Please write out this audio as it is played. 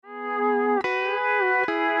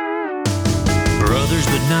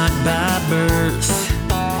brothers, but not by birth.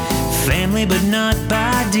 Family, but not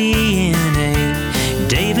by DNA.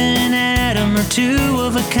 Dave and Adam are two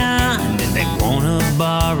of a kind, and they wanna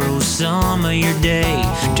borrow some of your day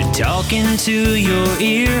to talk into your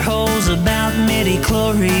ear holes about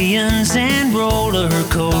midi-chlorians and roller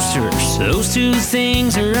coasters. Those two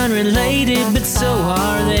things are unrelated, but so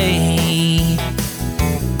are they.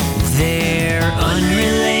 They're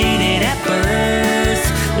unrelated at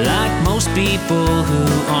birth, like most people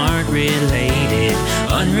who aren't related.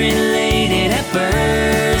 Unrelated at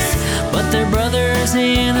birth, but they're brothers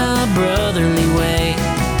in a brotherly way.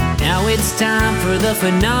 Now it's time for the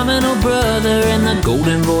phenomenal brother and the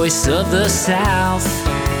golden voice of the South.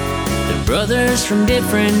 They're brothers from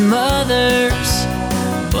different mothers,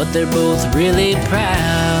 but they're both really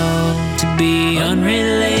proud to be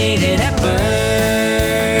unrelated at birth.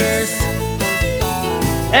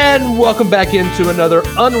 And welcome back into another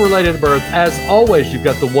Unrelated at Birth. As always, you've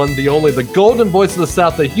got the one, the only, the golden voice of the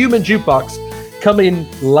South, the human jukebox, coming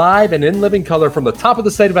live and in living color from the top of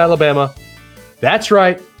the state of Alabama. That's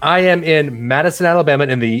right. I am in Madison, Alabama,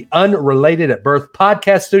 in the Unrelated at Birth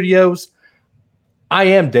podcast studios. I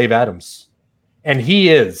am Dave Adams, and he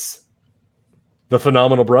is the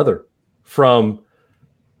phenomenal brother from.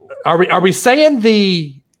 Are we saying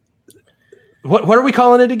the? What are we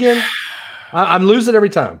calling it again? I'm losing every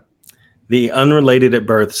time. The Unrelated at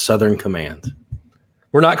Birth Southern Command.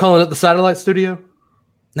 We're not calling it the Satellite Studio?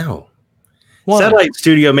 No. Why? Satellite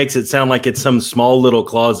Studio makes it sound like it's some small little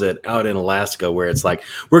closet out in Alaska where it's like,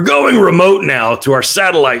 we're going remote now to our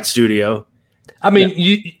satellite studio. I mean,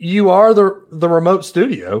 you are the remote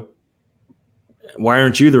studio. Why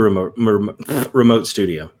aren't you the remote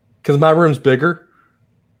studio? Because my room's bigger.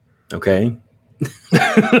 Okay.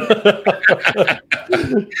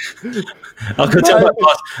 I'll go tell my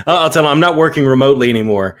boss. I'll tell him I'm not working remotely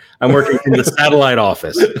anymore. I'm working from the satellite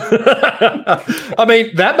office. I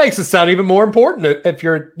mean, that makes it sound even more important if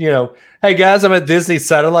you're, hey guys, I'm at Disney's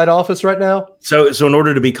satellite office right now. So in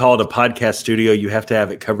order to be called a podcast studio, you have to have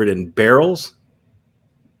it covered in barrels,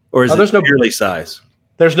 or is it purely size?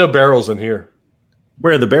 There's no barrels in here.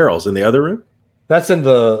 Where are the barrels? In the other room? That's in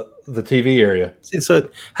the TV area. So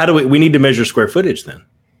how do we need to measure square footage then?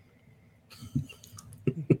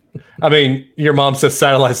 I mean, your mom says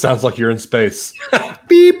satellite sounds like you're in space.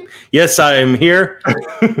 Beep. Yes, I am here.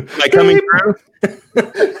 Am I coming through?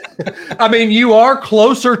 I mean, you are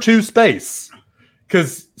closer to space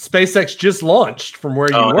because SpaceX just launched from where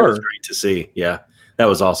you were. That was great to see. Yeah, that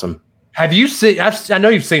was awesome. Have you seen? I know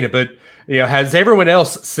you've seen it, but has everyone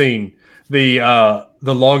else seen the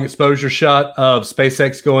long exposure shot of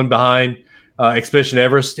SpaceX going behind Expedition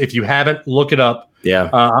Everest? If you haven't, look it up. Yeah,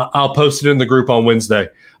 I'll post it in the group on Wednesday.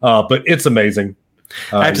 But it's amazing.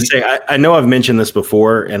 I have to say, I know I've mentioned this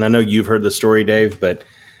before, and I know you've heard the story, Dave, but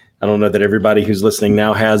I don't know that everybody who's listening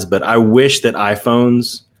now has. But I wish that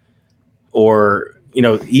iPhones or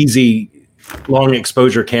easy long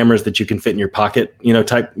exposure cameras that you can fit in your pocket,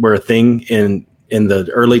 type were a thing in the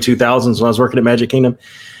early 2000s when I was working at Magic Kingdom.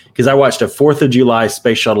 Because I watched a 4th of July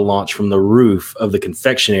space shuttle launch from the roof of the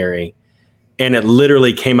confectionery, and it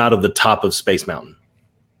literally came out of the top of Space Mountain.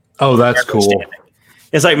 Oh, that's cool.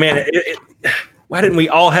 It's like, man, why didn't we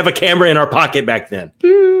all have a camera in our pocket back then?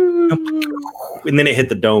 And then it hit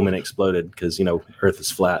the dome and exploded because, Earth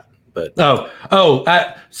is flat. But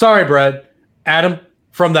sorry, Brad. Adam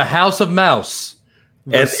from the House of Mouse.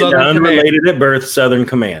 And Unrelated at Birth, Southern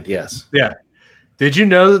Command, yes. Yeah. Did you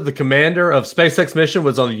know that the commander of SpaceX mission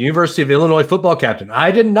was on the University of Illinois football captain?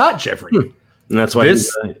 I did not, Jeffrey. And that's why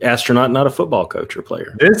he's an astronaut, not a football coach or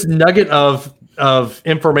player. This nugget of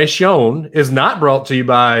information is not brought to you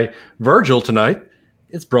by Virgil tonight.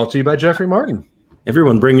 It's brought to you by Jeffrey Martin.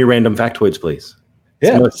 Everyone, bring your random factoids, please.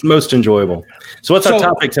 It's most enjoyable. So what's our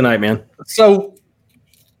topic tonight, man? So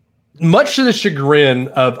much to the chagrin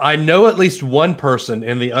of, I know at least one person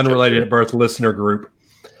in the Unrelated at Birth listener group,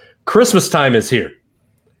 Christmas time is here.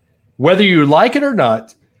 Whether you like it or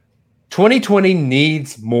not, 2020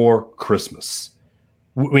 needs more Christmas.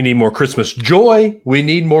 We need more Christmas joy. We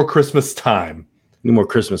need more Christmas time. Need more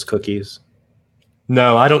Christmas cookies.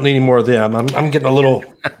 No, I don't need any more of them. I'm getting a little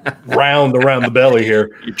round around the belly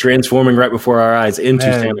here. You're transforming right before our eyes into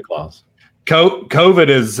Santa Claus. COVID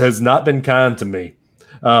has not been kind to me.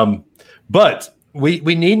 But we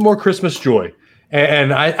need more Christmas joy.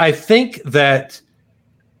 And I think that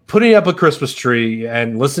putting up a Christmas tree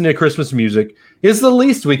and listening to Christmas music is the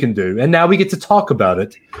least we can do. And now we get to talk about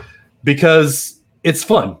it because it's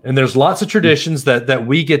fun. And there's lots of traditions that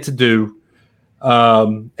we get to do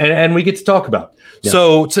and we get to talk about. Yeah.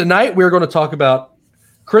 So tonight we're going to talk about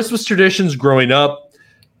Christmas traditions growing up,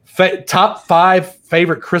 top 5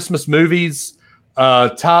 favorite Christmas movies.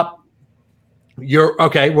 We'll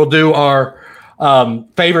do our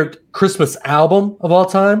favorite Christmas album of all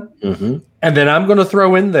time. Mm-hmm. And then I'm going to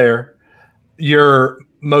throw in there your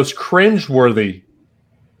most cringeworthy,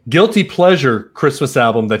 guilty pleasure Christmas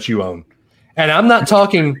album that you own. And I'm not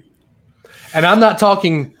talking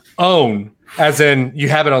own as in you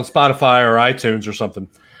have it on Spotify or iTunes or something.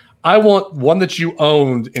 I want one that you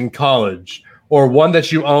owned in college or one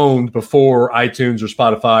that you owned before iTunes or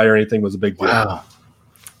Spotify or anything was a big deal. Wow.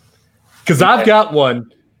 Because I've got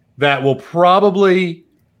one that will probably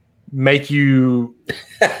make you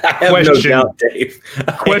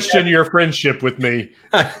question your friendship with me.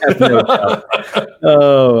 I have no doubt.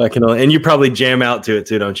 Oh, I can only, and you probably jam out to it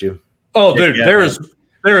too, don't you? Oh, dude, there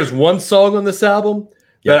is one song on this album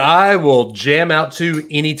that I will jam out to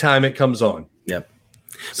anytime it comes on. Yep.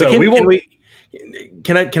 So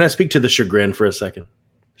can I speak to the chagrin for a second?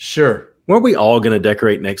 Sure. Weren't we all going to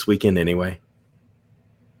decorate next weekend anyway?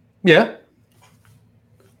 Yeah.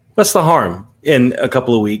 What's the harm in a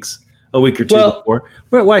couple of weeks, a week or two before?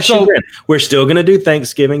 Why chagrin? We're still going to do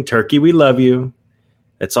Thanksgiving. Turkey, we love you.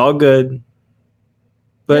 It's all good.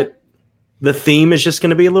 But the theme is just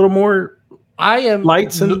going to be a little more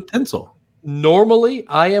lights and tinsel. Normally,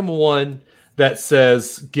 I am one that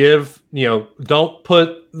says don't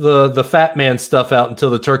put the fat man stuff out until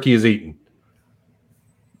the turkey is eaten.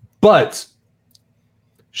 But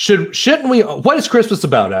shouldn't we? What is Christmas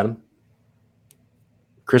about, Adam?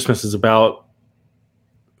 Christmas is about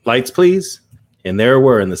lights, please. And there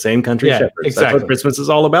we're in the same country. Shepherds. Exactly. That's what Christmas is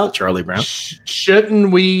all about, Charlie Brown.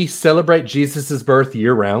 Shouldn't we celebrate Jesus's birth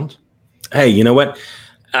year round? Hey, you know what?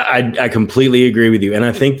 I completely agree with you. And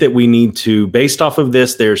I think that we need to, based off of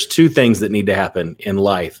this, there's two things that need to happen in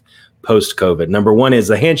life post-COVID. Number one is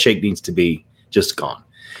the handshake needs to be just gone.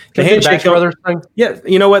 The handshake brothers thing? Yeah,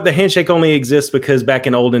 you know what? The handshake only exists because back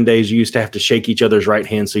in olden days, you used to have to shake each other's right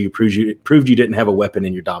hand so you proved you didn't have a weapon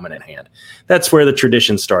in your dominant hand. That's where the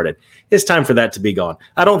tradition started. It's time for that to be gone.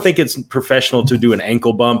 I don't think it's professional to do an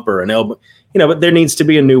ankle bump or an elbow, but there needs to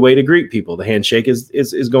be a new way to greet people. The handshake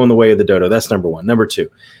is going the way of the dodo. That's number one. Number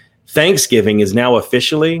two, Thanksgiving is now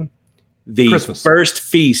officially the first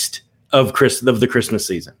feast of the Christmas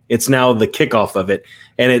season. It's now the kickoff of it,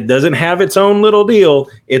 and it doesn't have its own little deal.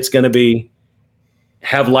 It's going to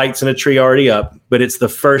have lights and a tree already up, but it's the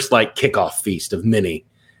first kickoff feast of many.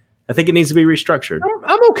 I think it needs to be restructured.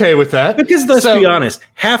 I'm okay with that because let's be honest,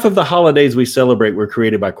 half of the holidays we celebrate were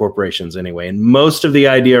created by corporations anyway, and most of the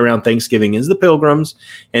idea around Thanksgiving is the pilgrims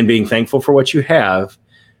and being thankful for what you have.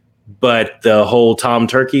 But the whole Tom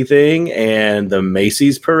Turkey thing and the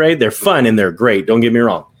Macy's parade, they're fun and they're great. Don't get me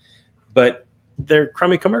wrong. But they're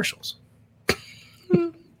crummy commercials.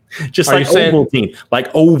 Just like Ovaltine.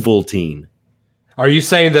 Like Ovaltine. Are you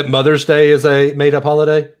saying that Mother's Day is a made-up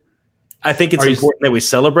holiday? I think it's important that we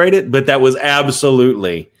celebrate it, but that was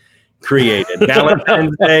absolutely created.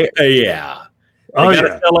 Valentine's Day, yeah.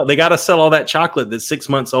 They got to sell all that chocolate that's 6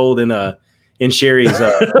 months old in Sherry's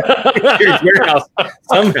warehouse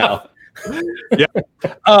somehow.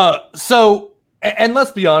 Yeah. So, and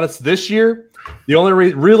let's be honest, this year,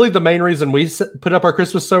 the main reason we put up our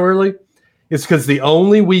Christmas so early is because the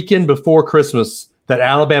only weekend before Christmas that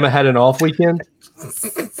Alabama had an off weekend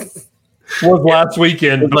was last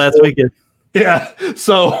weekend. Yeah.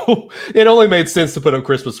 So it only made sense to put up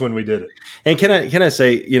Christmas when we did it. And can I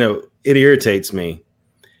say, it irritates me.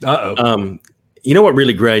 Uh-oh. You know what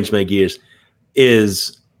really grinds my gears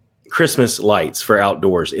is Christmas lights for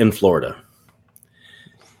outdoors in Florida.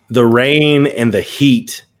 The rain and the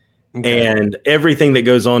heat. Okay. And everything that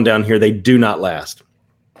goes on down here, they do not last.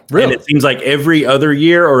 Really? And it seems like every other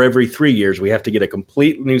year or every 3 years, we have to get a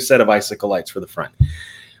complete new set of icicle lights for the front.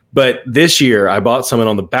 But this year, I bought some, and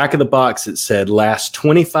on the back of the box, it said last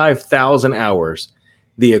 25,000 hours,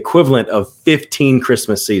 the equivalent of 15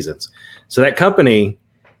 Christmas seasons. So that company,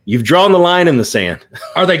 you've drawn the line in the sand.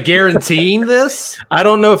 Are they guaranteeing this? I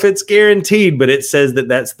don't know if it's guaranteed, but it says that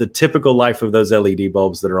that's the typical life of those LED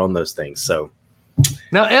bulbs that are on those things. So.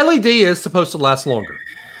 Now, LED is supposed to last longer.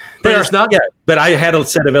 But I had a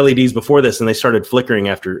set of LEDs before this, and they started flickering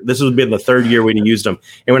after. This has been the third year we used them.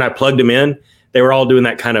 And when I plugged them in, they were all doing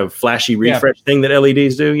that kind of flashy refresh thing that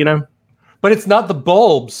LEDs do, But it's not the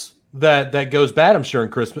bulbs that goes bad, I'm sure,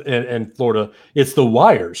 in Florida. It's the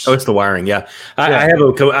wires. Oh, it's the wiring, yeah.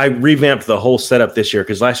 I revamped the whole setup this year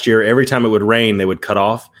because last year, every time it would rain, they would cut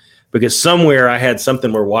off because somewhere I had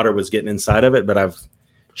something where water was getting inside of it, but I've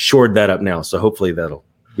shored that up now, so hopefully that'll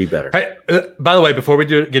be better. Hey, by the way, before we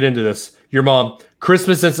get into this, your mom,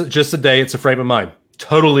 Christmas isn't just a day, it's a frame of mind.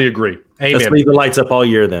 Totally agree. Amen. Let's leave the lights up all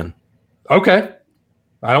year then. Okay.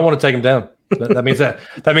 I don't want to take them down. That means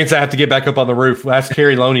I have to get back up on the roof. Ask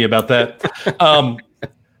Carrie Loney about that.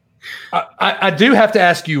 I do have to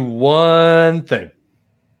ask you one thing.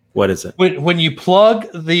 What is it? When you plug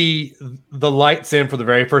the lights in for the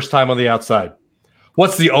very first time on the outside,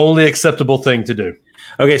 what's the only acceptable thing to do?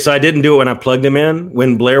 Okay, so I didn't do it when I plugged them in.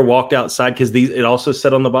 When Blair walked outside, because it also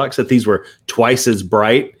said on the box that these were twice as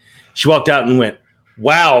bright. She walked out and went,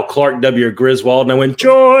 "Wow, Clark W. Griswold," and I went,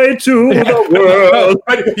 "Joy to the world."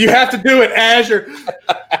 You have to do it as you're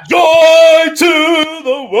joy to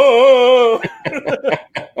the world.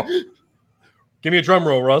 Give me a drum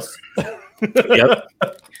roll, Russ. Yep.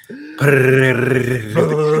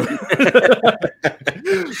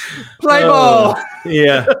 Play ball.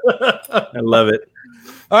 Yeah, I love it.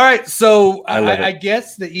 All right, so I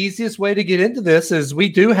guess the easiest way to get into this is we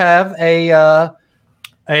do have a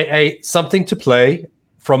something to play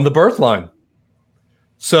from the birth line.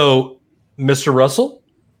 So, Mr. Russell,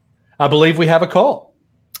 I believe we have a call.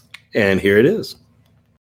 And here it is.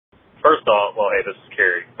 First off, well, hey, this is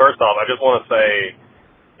Carrie. First off, I just want to say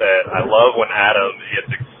that I love when Adam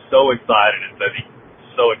gets so excited and says he's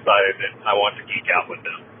so excited that I want to geek out with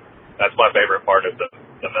him. That's my favorite part of the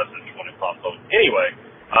message when it pops up. Anyway,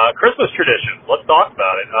 Christmas traditions. Let's talk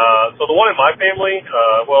about it. So the one in my family,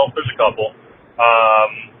 well, there's a couple.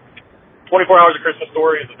 24 Hours of Christmas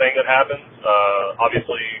Story is the thing that happens.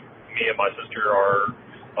 Obviously, me and my sister are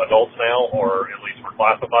adults now, or at least we're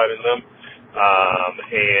classified as them.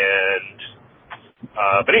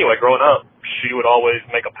 But anyway, growing up, she would always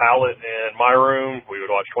make a pallet in my room. We would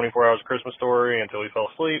watch 24 Hours of Christmas Story until we fell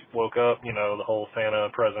asleep, woke up, the whole Santa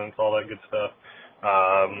presents, all that good stuff.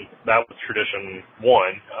 That was tradition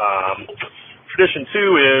one. Tradition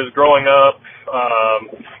two is growing up,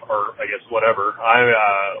 or I guess whatever. I'm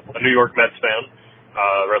a New York Mets fan.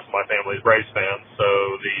 The rest of my family is Braves fans. So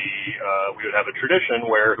we would have a tradition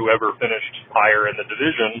where whoever finished higher in the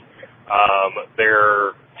division,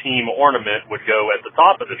 their team ornament would go at the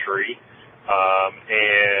top of the tree,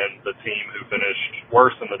 and the team who finished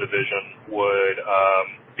worse in the division would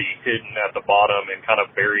be hidden at the bottom and kind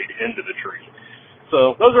of buried into the tree.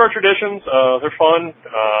 So those are our traditions. They're fun.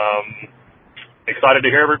 Excited to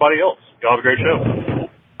hear everybody else. Y'all have a great show.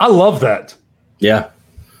 I love that. Yeah.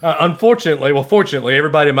 Fortunately,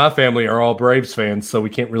 everybody in my family are all Braves fans, so we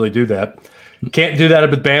can't really do that. Can't do that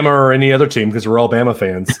with Bama or any other team because we're all Bama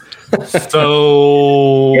fans.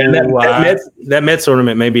 So that Mets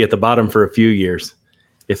ornament may be at the bottom for a few years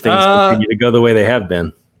if things continue to go the way they have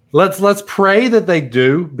been. Let's pray that they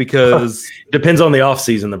do, because depends on the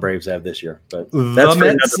offseason the Braves have this year. But that's for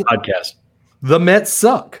another podcast. The Mets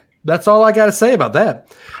suck. That's all I got to say about that.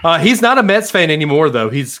 He's not a Mets fan anymore,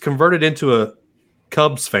 though. He's converted into a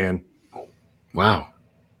Cubs fan. Wow.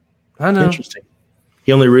 I know. Interesting.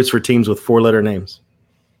 He only roots for teams with 4-letter names.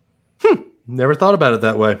 Never thought about it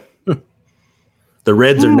that way. The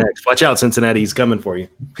Reds are next. Watch out, Cincinnati. He's coming for you.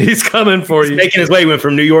 He's coming for you. Making his way. He went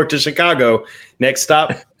from New York to Chicago. Next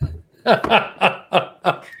stop.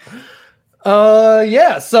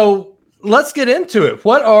 Yeah. So let's get into it.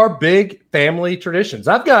 What are big family traditions?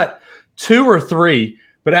 I've got 2 or 3.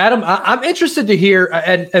 But Adam, I'm interested to hear,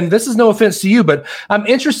 and this is no offense to you, but I'm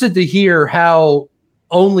interested to hear how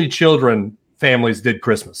only children families did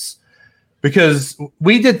Christmas, because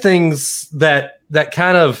we did things that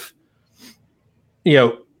kind of,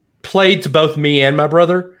 played to both me and my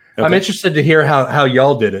brother. Okay. I'm interested to hear how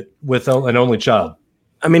y'all did it with an only child.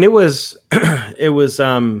 I mean, it was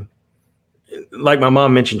like my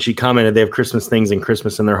mom mentioned, she commented they have Christmas things and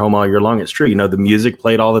Christmas in their home all year long. It's true. The music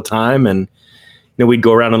played all the time, and we'd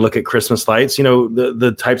go around and look at Christmas lights,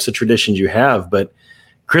 the types of traditions you have. But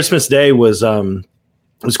Christmas Day was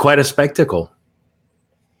quite a spectacle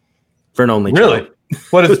for an only child. Really?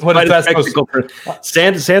 What is that spectacle for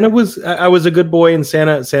Santa was, I was a good boy, and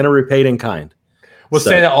Santa repaid in kind.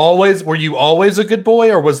 Santa always, were you always a good boy,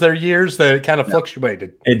 or was there years that it kind of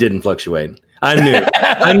fluctuated? It didn't fluctuate.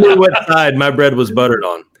 I knew what side my bread was buttered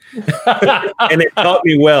on. And it taught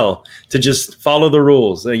me well to just follow the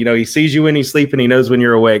rules. He sees you when he's sleeping. He knows when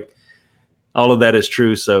you're awake. All of that is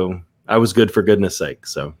true. So I was good for goodness sake.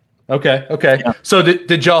 So okay. Yeah. So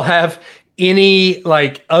did y'all have any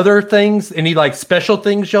other things, any special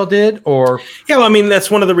things y'all did, or? Yeah, well, I mean, that's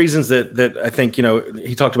one of the reasons that I think,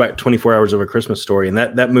 he talked about 24 Hours of a Christmas Story, and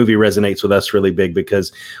that movie resonates with us really big,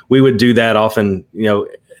 because we would do that often.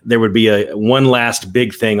 There would be one last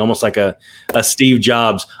big thing, almost like a Steve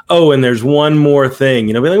Jobs. Oh, and there's one more thing,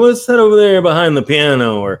 be like, what's that over there behind the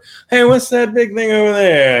piano? Or, hey, what's that big thing over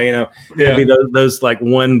there? It'd be those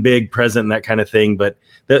one big present and that kind of thing. But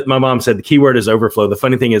my mom said the key word is overflow. The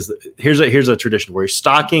funny thing is, here's a tradition where you're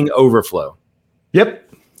stocking overflow.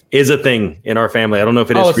 Yep. is a thing in our family. I don't know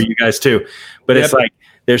if it is for you guys too, but it's like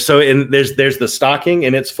there's the stocking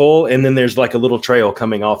and it's full, and then there's like a little trail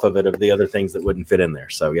coming off of it of the other things that wouldn't fit in there.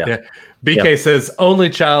 So yeah. BK says only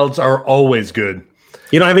childs are always good.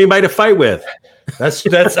 You don't have anybody to fight with. That's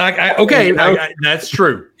that's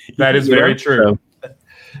true. That is very true.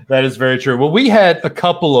 That is very true. Well, we had a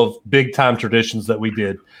couple of big time traditions that we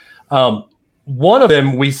did. One of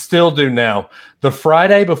them we still do now. The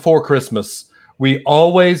Friday before Christmas, we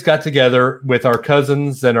always got together with our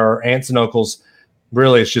cousins and our aunts and uncles.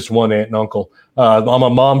 Really, it's just one aunt and uncle on my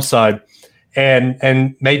mom's side,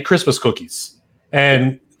 and made Christmas cookies.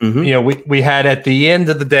 And we had, at the end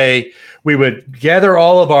of the day, we would gather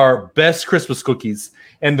all of our best Christmas cookies,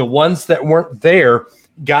 and the ones that weren't there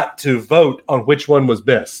got to vote on which one was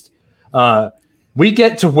best. We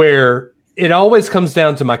get to where it always comes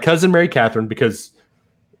down to my cousin Mary Catherine, because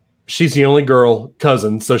she's the only girl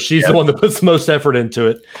cousin, so she's the one that puts the most effort into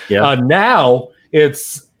it. Now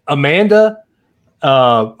it's Amanda,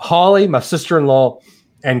 Holly, my sister-in-law,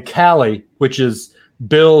 and Callie, which is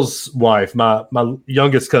Bill's wife, my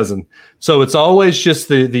youngest cousin. So it's always just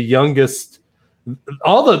the youngest.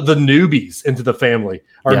 All the newbies into the family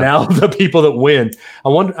are now the people that win. I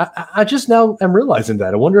wonder. I just now am realizing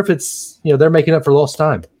that. I wonder if it's they're making up for lost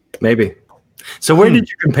time. Maybe. So where did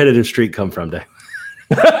your competitive streak come from, Dave?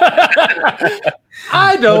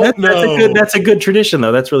 I don't know. That's a good tradition,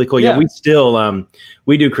 though. That's really cool. Yeah, we still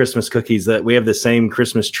we do Christmas cookies. That we have the same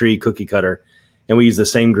Christmas tree cookie cutter, and we use the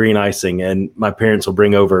same green icing. And my parents will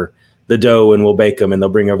bring over the dough, and we'll bake them, and they'll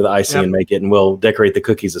bring over the icing and make it, and we'll decorate the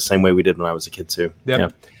cookies the same way we did when I was a kid too.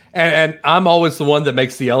 And I'm always the one that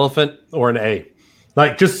makes the elephant or an A.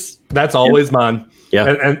 Like, just that's always mine.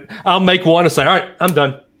 And I'll make one and say, all right, I'm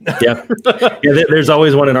done. There's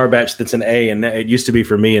always one in our batch that's an A, and it used to be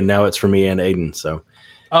for me, and now it's for me and Aiden. So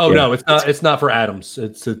no, it's not for Adams,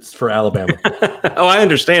 it's for Alabama. Oh, I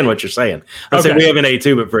understand what you're saying. I said we have an A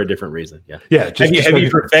too, but for a different reason. Have you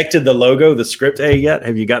perfected the logo, the script A yet?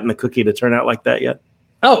 Have you gotten the cookie to turn out like that yet?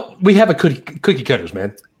 Oh, we have a cookie cutters,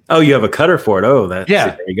 man. Oh, you have a cutter for it. Oh, there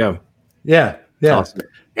you go. Yeah Awesome.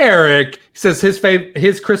 Eric says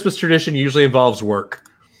his Christmas tradition usually involves work.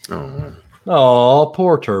 Oh,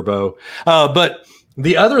 poor Turbo. But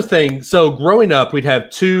the other thing, so growing up, we'd have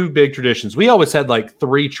two big traditions. We always had like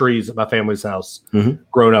 3 trees at my family's house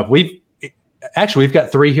growing up. We've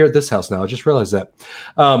got 3 here at this house now. I just realized that.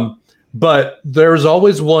 But there's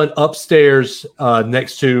always one upstairs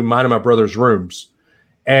next to mine and my brother's rooms.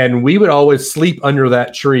 And we would always sleep under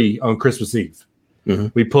that tree on Christmas Eve.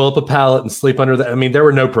 We'd pull up a pallet and sleep under that. I mean, there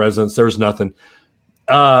were no presents. There was nothing.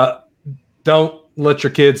 Don't let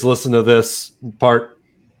your kids listen to this part.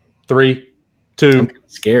 3, 2. I'm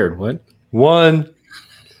scared. What? 1.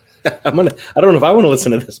 I don't know if I want to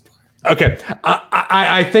listen to this part. Okay.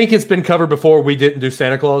 I think it's been covered before. We didn't do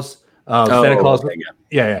Santa Claus. Santa Claus.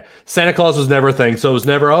 Okay, Santa Claus was never a thing. So it was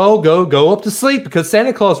never, go up to sleep because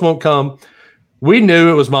Santa Claus won't come. We knew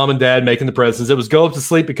it was mom and dad making the presents. It was go up to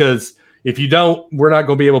sleep because if you don't, we're not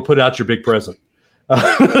going to be able to put out your big present.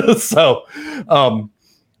 So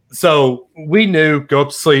we knew go up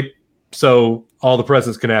to sleep so all the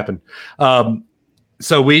presents can happen.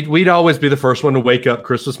 So we'd always be the first one to wake up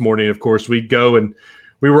Christmas morning. Of course, we'd go, and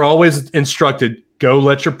we were always instructed, go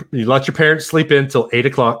let your parents sleep in till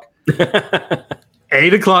 8:00.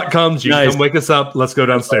 8:00 comes, you come wake us up. Let's go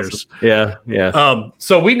downstairs. Yeah.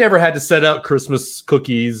 So we never had to set out Christmas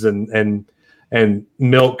cookies and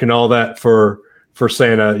milk and all that for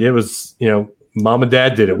Santa. It was, mom and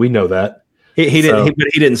dad did it. We know that. He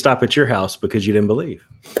didn't stop at your house because you didn't believe.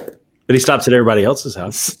 But he stops at everybody else's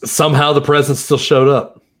house. Somehow the presents still showed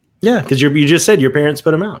up. Yeah, because you just said your parents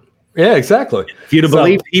put them out. Yeah, exactly. If you'd have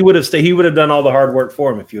believed, he would have done all the hard work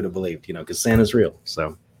for him. If you'd have believed, because Santa's real.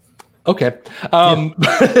 So, okay.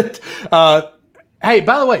 Hey,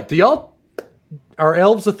 by the way, are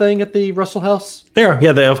elves a thing at the Russell house? They are.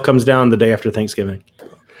 Yeah, the elf comes down the day after Thanksgiving.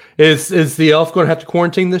 Is the elf going to have to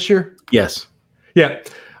quarantine this year? Yes. Yeah.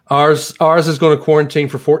 Ours is going to quarantine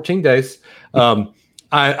for 14 days.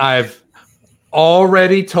 I've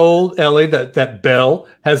already told Ellie that Belle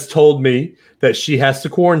has told me that she has to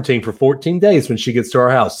quarantine for 14 days when she gets to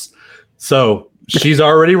our house. So she's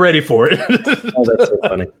already ready for it. Oh, that's so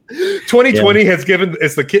funny. 2020 has given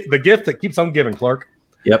it's the gift that keeps on giving, Clark.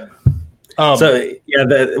 Yep.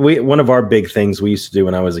 One of our big things we used to do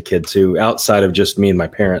when I was a kid too, outside of just me and my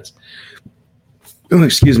parents,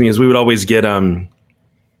 is we would always get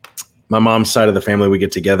my mom's side of the family, we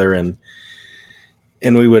get together and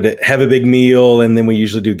we would have a big meal, and then we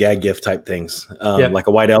usually do gag gift type things, like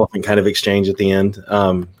a white elephant kind of exchange at the end.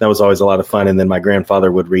 That was always a lot of fun. And then my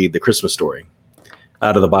grandfather would read the Christmas story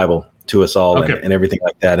out of the Bible to us all and everything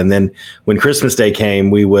like that. And then when Christmas Day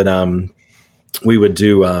came, we would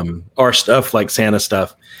do our stuff, like Santa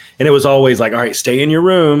stuff. And it was always like, all right, stay in your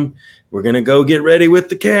room. We're going to go get ready with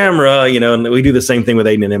the camera, and we do the same thing with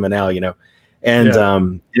Aiden and Emma now, and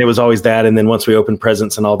it was always that. And then once we opened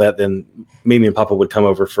presents and all that, then Mimi and Papa would come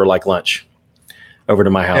over for like lunch over to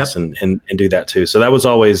my house and do that too. So that was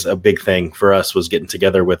always a big thing for us, was getting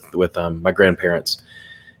together with my grandparents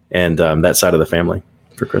and that side of the family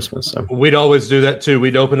for Christmas. So we'd always do that too.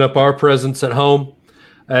 We'd open up our presents at home,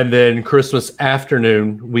 and then Christmas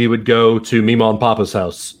afternoon we would go to Mima and Papa's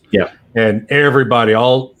house. Yeah. And everybody,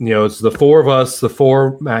 it's the four of us,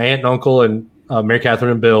 my aunt and uncle and Mary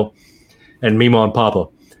Catherine and Bill and Mima and Papa.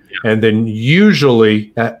 Yeah. And then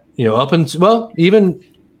usually even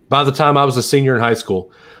by the time I was a senior in high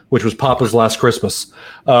school, which was Papa's last Christmas,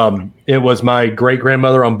 it was my great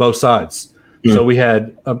grandmother on both sides. Mm. So we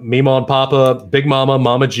had Mima and Papa, Big Mama,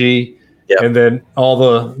 Mama G, and then all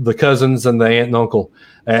the cousins and the aunt and uncle.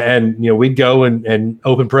 And we'd go and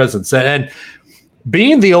open presents. And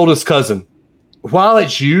being the oldest cousin, while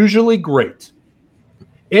it's usually great,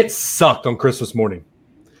 it sucked on Christmas morning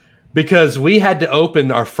because we had to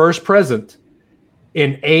open our first present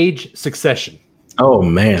in age succession. Oh,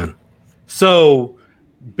 man. So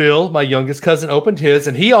Bill, my youngest cousin, opened his,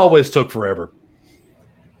 and he always took forever.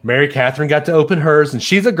 Mary Catherine got to open hers, and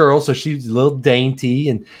she's a girl, so she's a little dainty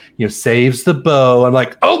and, saves the bow. I'm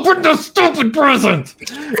like, open the stupid present.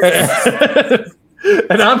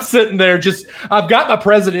 And I'm sitting there I've got my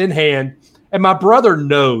present in hand, and my brother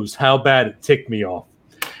knows how bad it ticked me off.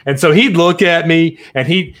 And so he'd look at me, and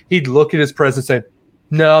he'd look at his present and say,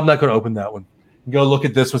 no, I'm not going to open that one. And go look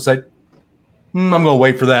at this one and say, I'm going to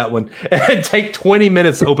wait for that one. And take 20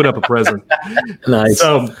 minutes to open up a present. Nice.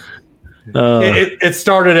 So it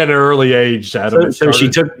started at an early age, Adam. So she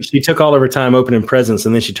took all of her time opening presents,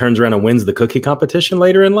 and then she turns around and wins the cookie competition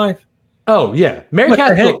later in life? Oh, yeah. Mary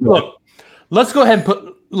Catherine, look. Let's go ahead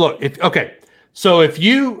and so if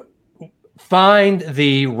you find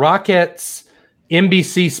the Rockettes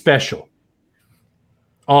NBC special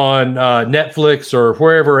on Netflix or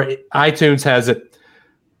wherever iTunes has it,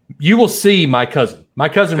 you will see my cousin. My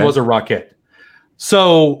cousin was a Rockette.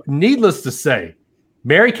 So needless to say,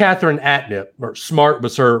 Mary Catherine Atnip, or Smart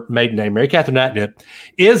was her maiden name, Mary Catherine Atnip,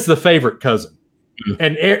 is the favorite cousin. Mm-hmm.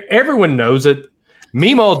 And everyone knows it.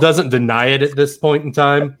 Meemaw doesn't deny it at this point in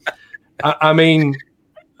time. I mean,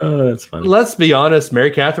 that's funny. Let's be honest.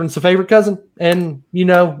 Mary Catherine's the favorite cousin, and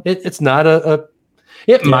it's not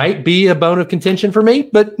it might be a bone of contention for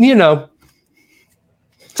me, but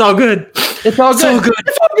it's all good. It's all good.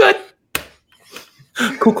 It's all good.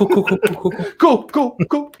 Cool.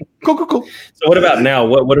 So what about now?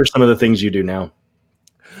 What are some of the things you do now?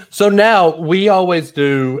 So now we always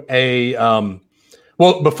do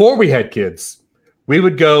before we had kids, we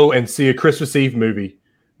would go and see a Christmas Eve movie.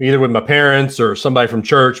 Either with my parents or somebody from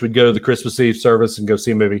church, we'd go to the Christmas Eve service and go see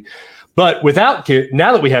a movie. But without kids,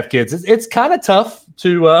 now that we have kids, it's kind of tough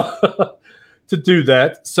to do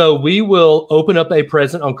that. So we will open up a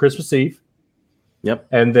present on Christmas Eve. Yep.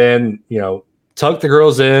 And then, tuck the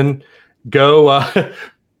girls in, go.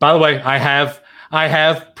 By the way, I have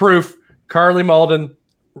proof. Carly Malden.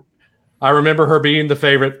 I remember her being the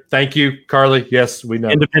favorite. Thank you, Carly. Yes, we know.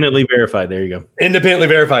 Independently verified. There you go. Independently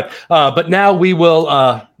verified. But now we will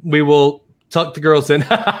tuck the girls in.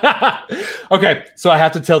 Okay, so I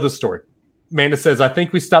have to tell this story. Amanda says, I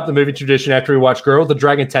think we stopped the movie tradition after we watched Girl with the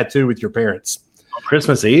Dragon Tattoo with your parents. On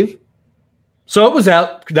Christmas Eve? So it was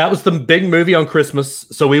out. That was the big movie on Christmas,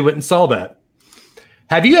 so we went and saw that.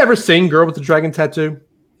 Have you ever seen Girl with the Dragon Tattoo?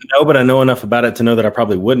 No, but I know enough about it to know that I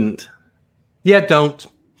probably wouldn't. Yeah, don't.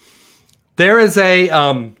 There is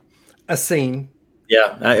a scene.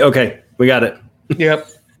 Yeah. Okay. We got it. Yep.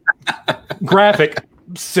 Graphic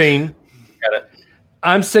scene. Got it.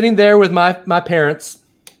 I'm sitting there with my parents,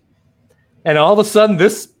 and all of a sudden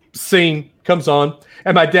this scene comes on,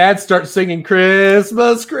 and my dad starts singing,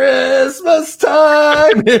 Christmas, Christmas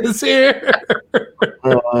time is here.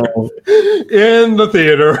 In the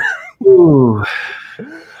theater. Ooh.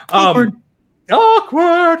 Awkward.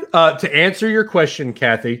 To answer your question,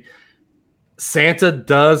 Kathy, Santa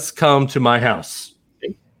does come to my house.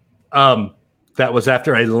 That was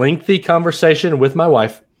after a lengthy conversation with my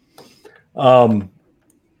wife.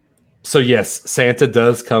 So yes, Santa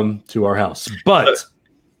does come to our house, but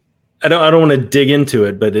I don't want to dig into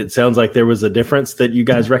it, but it sounds like there was a difference that you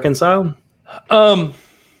guys reconciled. I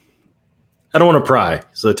don't want to pry,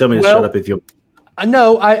 so tell me to shut up if you.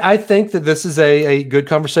 No, I think that this is a good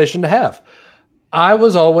conversation to have. I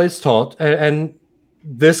was always taught, and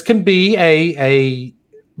this can be a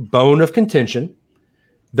bone of contention,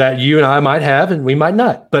 that you and I might have and we might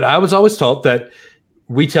not. But I was always taught that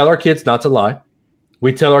we tell our kids not to lie.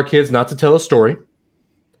 We tell our kids not to tell a story.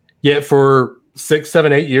 Yet for 6,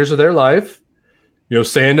 7, 8 years of their life,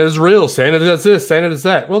 Santa is real. Santa does this. Santa does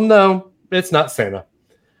that. Well, no, it's not Santa.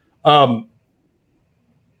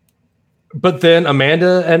 But then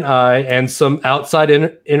Amanda and I, and some outside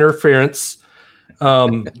interference,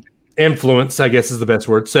 influence, I guess is the best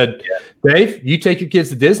word, said, Dave, you take your kids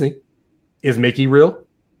to Disney. Is Mickey real?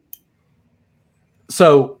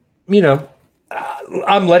 So,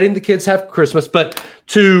 I'm letting the kids have Christmas. But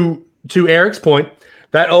to Eric's point,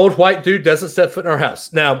 that old white dude doesn't set foot in our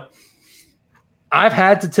house. Now, I've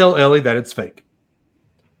had to tell Ellie that it's fake.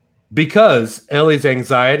 Because Ellie's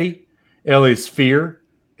anxiety, Ellie's fear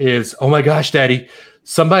is, oh my gosh, Daddy,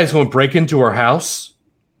 somebody's going to break into our house.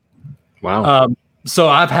 Wow. So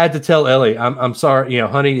I've had to tell Ellie, I'm sorry,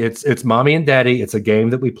 honey, it's Mommy and Daddy. It's a game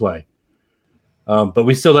that we play. But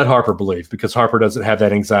we still let Harper believe because Harper doesn't have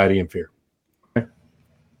that anxiety and fear.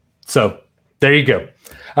 So there you go.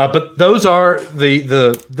 But those are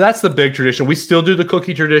that's the big tradition. We still do the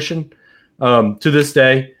cookie tradition to this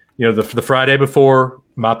day. The Friday before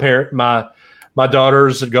my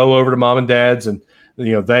daughters go over to Mom and Dad's, and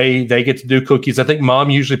they get to do cookies. I think Mom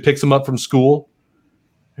usually picks them up from school,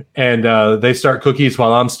 and they start cookies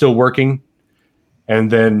while I'm still working,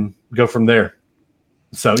 and then go from there.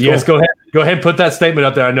 So yes, go ahead and put that statement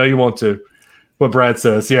up there. I know you want to. What Brad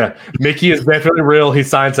says, yeah, Mickey is definitely real. He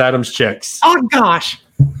signs Adam's checks. Oh gosh.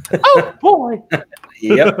 Oh boy.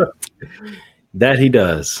 Yep. That he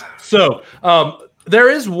does. So there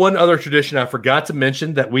is one other tradition I forgot to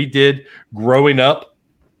mention that we did growing up.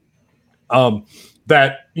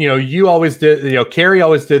 That you always did. Carrie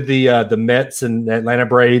always did the Mets and Atlanta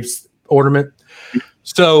Braves ornament.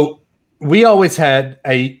 So we always had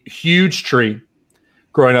a huge tree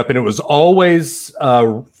growing up, and it was always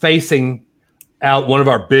facing out one of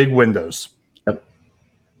our big windows. Yep.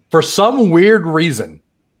 For some weird reason,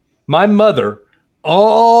 my mother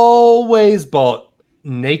always bought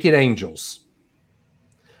naked angels.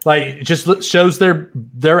 Like, it just shows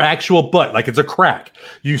their actual butt, like it's a crack.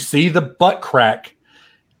 You see the butt crack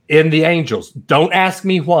in the angels. Don't ask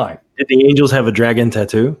me why. Did the angels have a dragon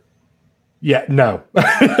tattoo? Yeah, no.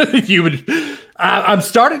 You would. I'm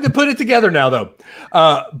starting to put it together now, though.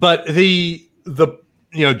 But the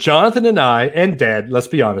Jonathan and I and Dad, let's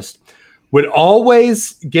be honest, would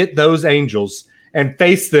always get those angels and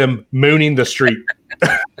face them mooning the street.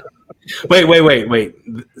 Wait.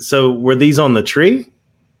 So were these on the tree?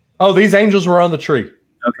 Oh, these angels were on the tree.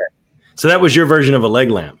 Okay. So that was your version of a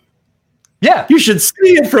leg lamp. Yeah. You should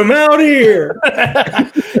see it from out here.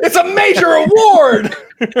 It's a major award.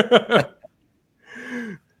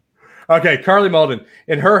 Okay, Carly Malden.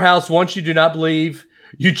 In her house, once you do not believe,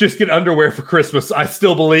 you just get underwear for Christmas. I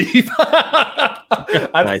still believe.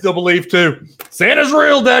 I still believe too. Santa's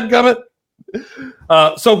real, dadgummit.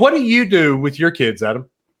 So what do you do with your kids, Adam?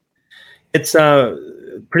 It's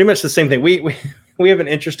pretty much the same thing. We have an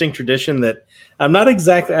interesting tradition that I'm not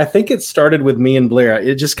exactly, I think it started with me and Blair.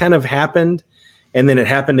 It just kind of happened, and then it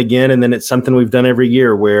happened again, and then it's something we've done every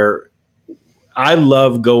year where I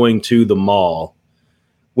love going to the mall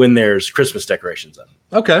when there's Christmas decorations up.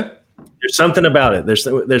 Okay. There's something about it.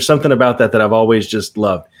 There's something about that I've always just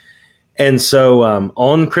loved. And so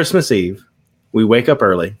on Christmas Eve, we wake up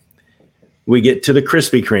early. We get to the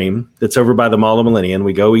Krispy Kreme that's over by the Mall of Millennium.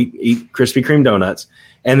 We go eat Krispy Kreme donuts,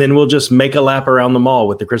 and then we'll just make a lap around the mall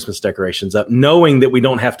with the Christmas decorations up, knowing that we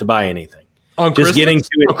don't have to buy anything. On just Christmas? getting to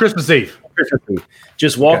it. On Christmas Eve. Christmas Eve.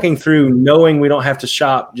 Just walking through, knowing we don't have to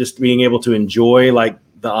shop, just being able to enjoy like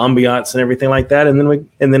the ambiance and everything like that. And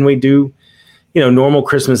then we do, normal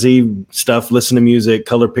Christmas Eve stuff, listen to music,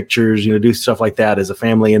 color pictures, do stuff like that as a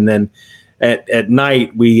family. And then at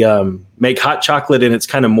night we make hot chocolate, and it's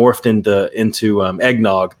kind of morphed into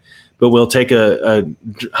eggnog, but we'll take a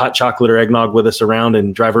hot chocolate or eggnog with us around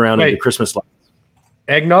and drive around into Christmas lights.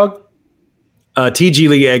 Eggnog? TG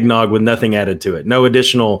Lee eggnog with nothing added to it. No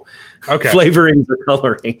additional flavorings or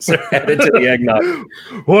colorings are added to the eggnog.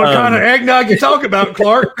 What kind of eggnog you talking about,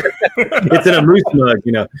 Clark? It's in a moose mug,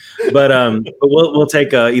 But we'll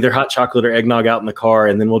take either hot chocolate or eggnog out in the car,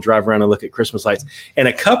 and then we'll drive around and look at Christmas lights. And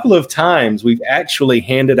a couple of times we've actually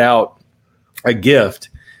handed out a gift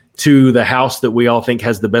to the house that we all think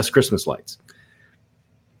has the best Christmas lights.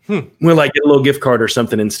 We'll get a little gift card or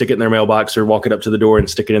something and stick it in their mailbox, or walk it up to the door and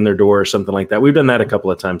stick it in their door or something like that. We've done that a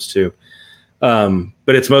couple of times too.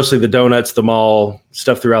 But it's mostly the donuts, the mall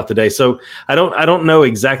stuff throughout the day. So I don't know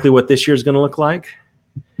exactly what this year's going to look like,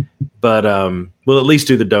 but we'll at least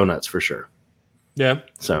do the donuts for sure. Yeah.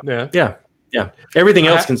 So yeah. Everything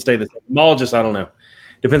else can stay the same. Mall, just, I don't know.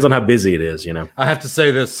 Depends on how busy it is, you know. I have to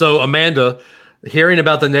say this. So, Amanda, hearing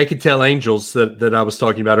about the Naked Tail Angels that I was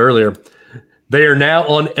talking about earlier, they are now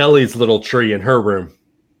on Ellie's little tree in her room.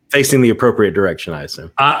 Facing the appropriate direction, I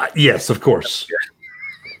assume. Yes, of course.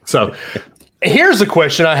 So, here's a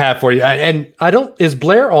question I have for you. Is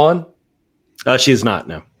Blair on? She is not,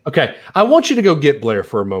 no. Okay. I want you to go get Blair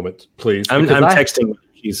for a moment, please. I'm texting.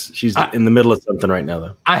 She's in the middle of something right now,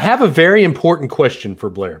 though. I have a very important question for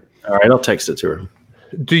Blair. All right, I'll text it to her.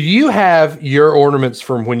 Do you have your ornaments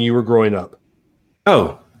from when you were growing up?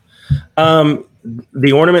 Oh,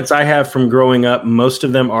 the ornaments I have from growing up, most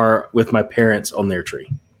of them are with my parents on their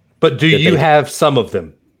tree. But do you have some of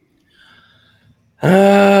them?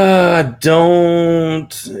 I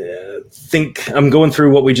don't think I'm going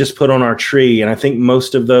through what we just put on our tree, and I think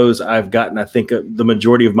most of those I've gotten. I think the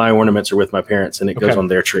majority of my ornaments are with my parents, and it goes on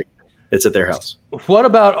their tree. It's at their house. What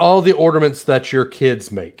about all the ornaments that your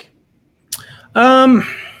kids make?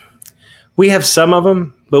 We have some of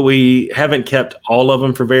them, but we haven't kept all of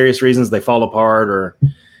them for various reasons. They fall apart or,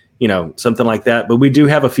 something like that. But we do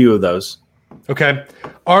have a few of those. Okay.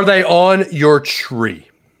 Are they on your tree?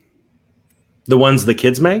 The ones the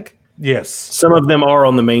kids make? Yes. Some of them are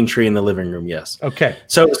on the main tree in the living room. Yes. Okay.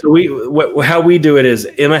 So how we do it is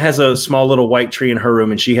Emma has a small little white tree in her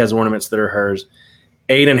room, and she has ornaments that are hers.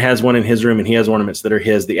 Aiden has one in his room, and he has ornaments that are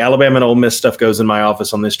his. The Alabama and Ole Miss stuff goes in my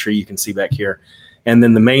office on this tree. You can see back here. And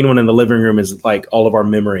then the main one in the living room is like all of our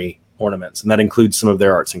memory ornaments, and that includes some of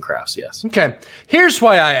their arts and crafts. Yes. Okay. Here's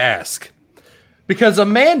why I ask. Because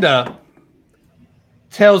Amanda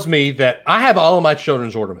tells me that I have all of my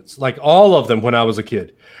children's ornaments, like all of them when I was a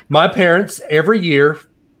kid. My parents, every year,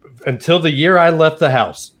 until the year I left the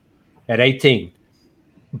house at 18,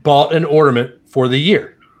 bought an ornament for the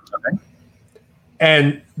year. Okay.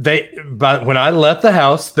 And but when I left the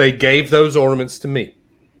house, they gave those ornaments to me.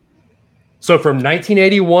 So from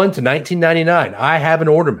 1981 to 1999, I have an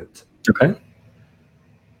ornament. Okay.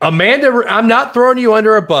 Amanda, I'm not throwing you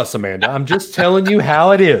under a bus, Amanda. I'm just telling you how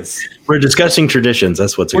it is. We're discussing traditions.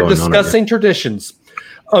 That's what's going on. We're discussing traditions.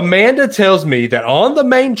 Amanda tells me that on the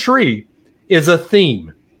main tree is a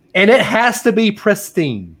theme, and it has to be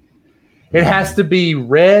pristine. It has to be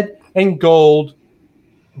red and gold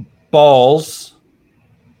balls,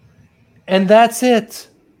 and that's it.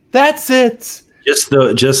 That's it. Just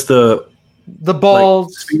the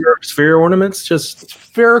balls, like sphere ornaments, just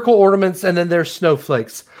spherical ornaments, and then there's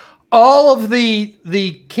snowflakes. All of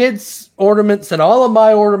the kids' ornaments and all of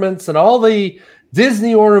my ornaments and all the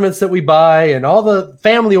Disney ornaments that we buy and all the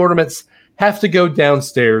family ornaments have to go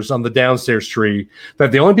downstairs on the downstairs tree.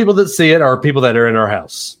 That the only people that see it are people that are in our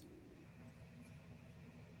house.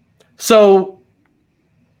 So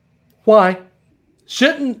why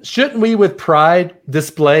shouldn't we with pride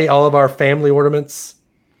display all of our family ornaments?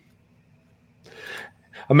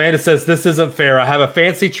 Amanda says, this isn't fair. I have a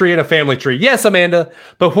fancy tree and a family tree. Yes, Amanda,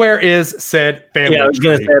 but where is said family tree? Yeah, I was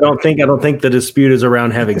going to say, I don't think the dispute is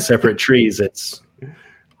around having separate trees. I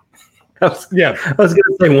was going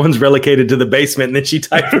to say one's relegated to the basement, and then she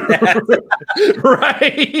typed that.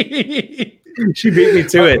 Right. She beat me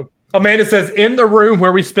to it. Amanda says, in the room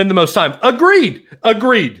where we spend the most time. Agreed.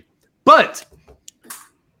 But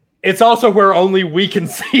it's also where only we can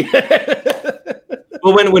see it.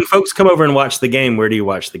 Well, when folks come over and watch the game, where do you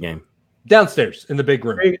watch the game? Downstairs in the big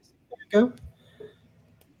room. There you go.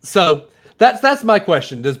 So that's my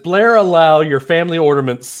question. Does Blair allow your family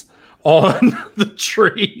ornaments on the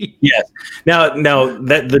tree? Yes. Now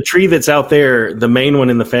that the tree that's out there, the main one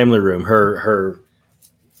in the family room, her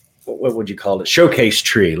what would you call it? Showcase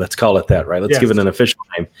tree. Let's call it that, right? Let's give it an official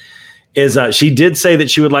name. Is she did say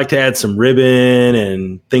that she would like to add some ribbon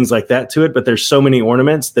and things like that to it, but there's so many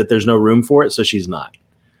ornaments that there's no room for it, so she's not.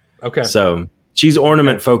 Okay. So she's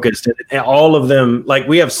ornament focused, and all of them. Like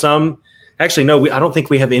we have some. Actually, no, I don't think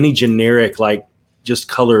we have any generic like just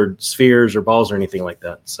colored spheres or balls or anything like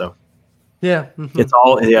that. So yeah, it's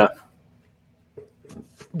all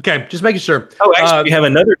Okay, just making sure. Oh, actually, we have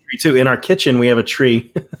another tree too in our kitchen. We have a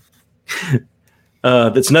tree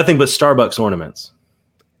that's nothing but Starbucks ornaments.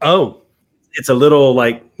 Oh. It's a little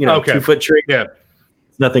 2-foot tree. Yeah.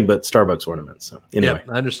 It's nothing but Starbucks ornaments. So anyway.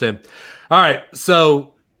 Yeah, I understand. All right.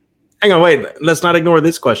 So hang on, wait. Let's not ignore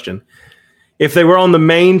this question. If they were on the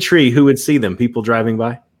main tree, who would see them? People driving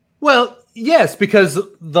by? Well, yes, because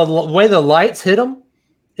the way the lights hit them,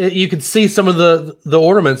 you could see some of the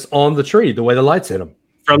ornaments on the tree, the way the lights hit them.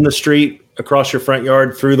 From the street, across your front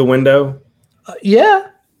yard, through the window? Yeah.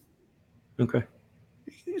 Okay.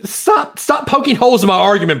 Stop poking holes in my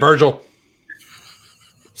argument, Virgil.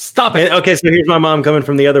 Stop it. Okay, so here's my mom coming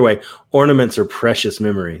from the other way. Ornaments are precious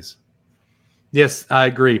memories. Yes, I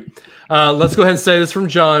agree. Let's go ahead and say this from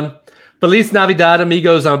John. Feliz Navidad,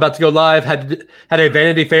 amigos. I'm about to go live. Had a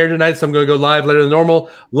Vanity Fair tonight, so I'm going to go live later than normal.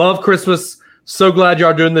 Love Christmas. So glad y'all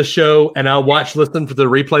are doing this show, and I'll listen for the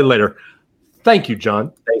replay later. Thank you,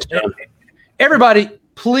 John. Thanks, John. Everybody,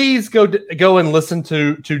 please go and listen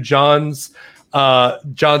to John's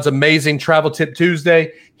amazing Travel Tip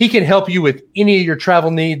Tuesday. He can help you with any of your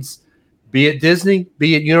travel needs, be it Disney,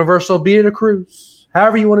 be it Universal, be it a cruise,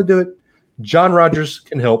 however you want to do it. John Rogers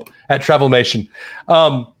can help at Travelmation.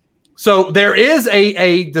 So there is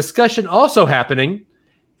a discussion also happening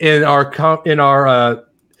in our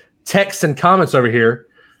texts and comments over here.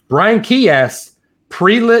 Brian Key asks,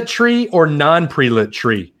 pre-lit tree or non-pre-lit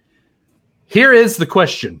tree? Here is the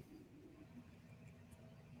question.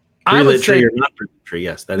 Pre-lit tree or not pre-lit tree?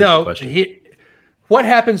 Yes, that is the question. What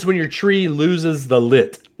happens when your tree loses the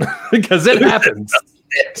lit? Because it happens.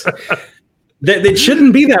 It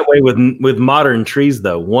shouldn't be that way with modern trees,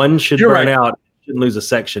 though. One should burn out, shouldn't lose a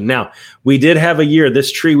section. Now, we did have a year.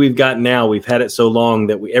 This tree we've got now, we've had it so long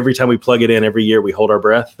that every time we plug it in, every year we hold our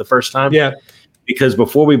breath the first time. Yeah. Because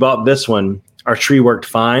before we bought this one, our tree worked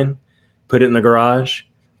fine. Put it in the garage,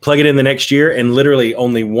 plug it in the next year, and literally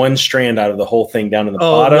only one strand out of the whole thing down in the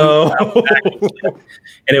bottom. No.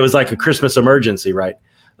 And it was like a Christmas emergency, right?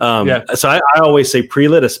 So I always say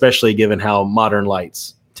pre-lit, especially given how modern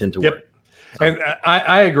lights tend to work. And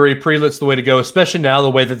I agree. Pre-lit's the way to go, especially now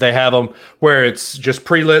the way that they have them where it's just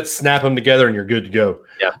pre-lit, snap them together, and you're good to go.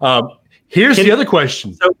 Yeah. Here's the other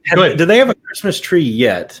question. So do they have a Christmas tree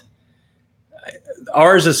yet?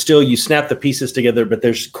 Ours is still, you snap the pieces together, but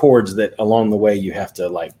there's cords that along the way you have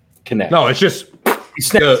to connect. No, it's just...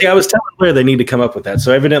 See, I was telling Claire they need to come up with that.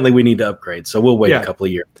 So evidently we need to upgrade. So we'll wait a couple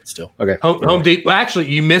of years still. Okay. Home Depot. Well, actually,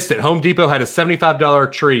 you missed it. Home Depot had a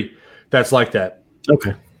 $75 tree that's like that.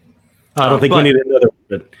 Okay. I don't think we need another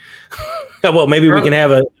one. But well, maybe we can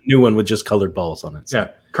have a new one with just colored balls on it. So.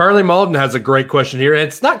 Yeah. Carly Malden has a great question here. And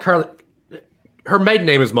it's not Carly. Her maiden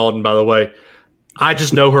name is Malden, by the way. I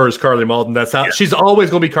just know her as Carly Malden. That's how she's always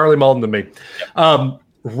going to be Carly Malden to me.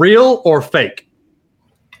 Real or fake?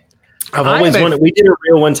 I've always wanted. We did a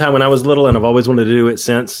reel one time when I was little, and I've always wanted to do it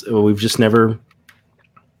since. We've just never.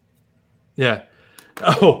 Yeah.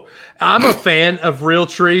 Oh, I'm a fan of real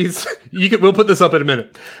trees. We'll put this up in a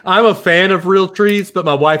minute. I'm a fan of real trees, but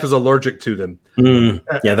my wife is allergic to them.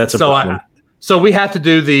 Yeah, that's a problem. So we have to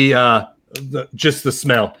do just the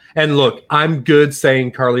smell. And look, I'm good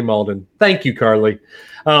saying Carly Malden. Thank you, Carly.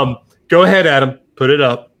 Go ahead, Adam. Put it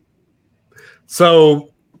up. So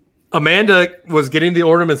Amanda was getting the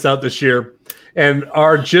ornaments out this year, and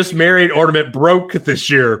our just married ornament broke this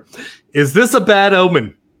year. Is this a bad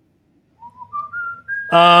omen?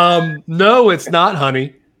 No, it's not,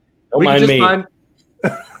 honey. Don't mind me.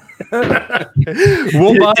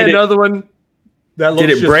 We'll buy another one. That looks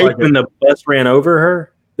did it break when the bus ran over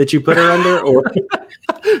her that you put her under? Or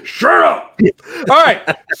shut up. All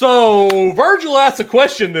right. So Virgil asked a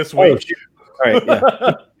question this week. All right.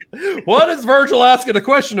 Yeah. What is Virgil asking a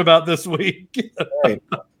question about this week? Right.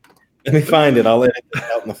 Let me find it. I'll edit it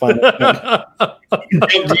out in the final.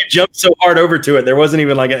 You jumped so hard over to it. There wasn't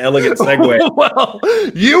even an elegant segue. Well,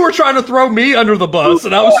 you were trying to throw me under the bus,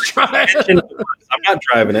 and I was trying. I'm not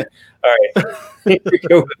driving it. All right. Here we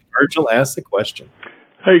go with Virgil asked the question.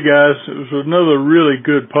 Hey, guys. It was another really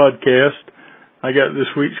good podcast. I got this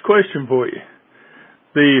week's question for you.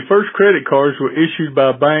 The first credit cards were issued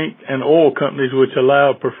by bank and oil companies, which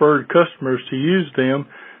allowed preferred customers to use them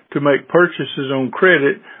to make purchases on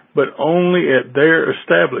credit, but only at their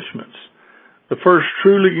establishments. The first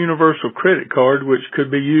truly universal credit card, which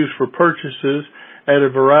could be used for purchases at a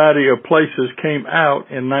variety of places, came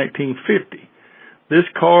out in 1950. This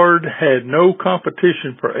card had no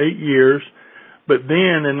competition for 8 years, but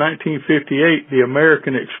then in 1958, the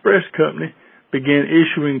American Express Company began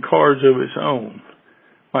issuing cards of its own.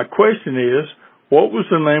 My question is, what was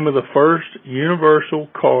the name of the first universal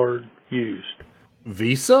card used?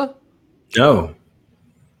 Visa? No.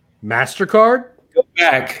 MasterCard? Go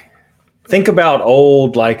back. Think about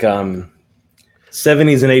old, 70s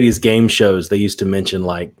and 80s game shows. They used to mention,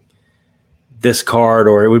 this card,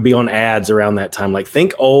 or it would be on ads around that time.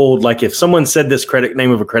 Think old, if someone said this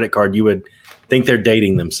name of a credit card, you would think they're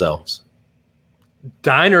dating themselves.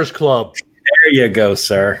 Diners Club. There you go,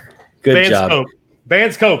 sir. Good job.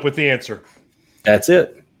 Vance Cope with the answer. That's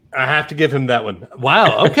it. I have to give him that one.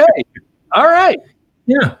 Wow. Okay. All right.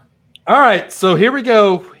 Yeah. All right. So here we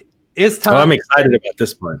go. It's time. I'm excited about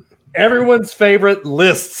this one. Everyone's favorite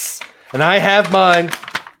lists. And I have mine.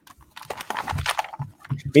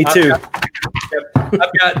 Me too.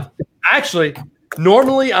 I've got actually,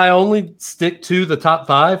 normally I only stick to the top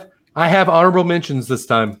 5. I have honorable mentions this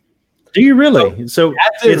time. Do you really? So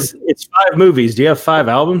it's 5 movies. Do you have 5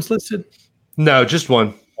 albums listed? No, just one.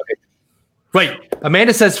 Okay. Wait,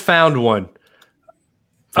 Amanda says found one.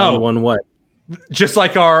 Found one what? Just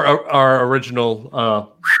like our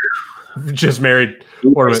original just married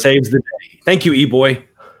ornament. Saves the day. Thank you, E-Boy.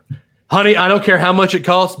 Honey, I don't care how much it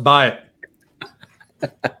costs, buy it.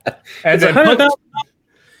 And then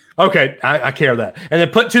okay, I care that. And then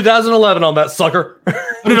put 2011 on that sucker.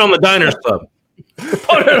 Put it on the Diners Club.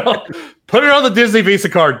 Put it on the Disney Visa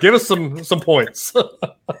card. Give us some points. All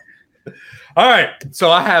right. So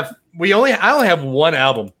I only have one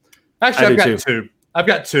album. Actually, I've got two. I've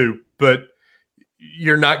got 2, but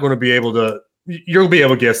you're not going to be able to. You'll be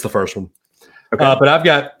able to guess the first one. Okay. But I've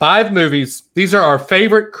got 5 movies. These are our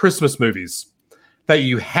favorite Christmas movies that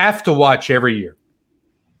you have to watch every year.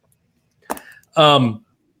 Yep.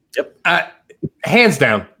 Hands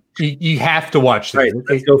down, you have to watch these. All right,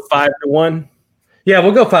 let's go 5-1. Yeah,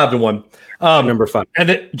 we'll go 5-1. Number 5. And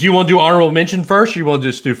then, do you want to do honorable mention first, or you want to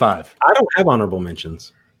just do 5? I don't have honorable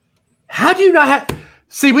mentions. How do you not have?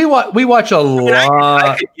 See, we watch a lot.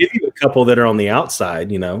 I could give you a couple that are on the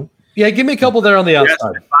outside. Yeah, give me a couple that are on the outside.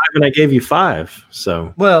 5, and I gave you 5.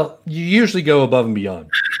 So well, you usually go above and beyond.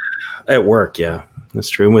 At work, yeah, that's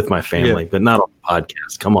true. And with my family, but not on the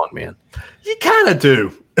podcast. Come on, man. You kind of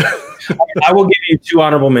do. I will give you 2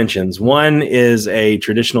 honorable mentions. One is a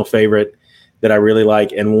traditional favorite that I really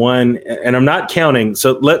like, and one, and I'm not counting.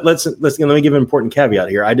 So let me give an important caveat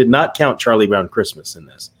here. I did not count Charlie Brown Christmas in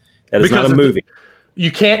this. That is not a movie.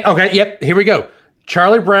 You can't. Okay. Yep. Here we go.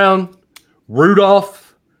 Charlie Brown,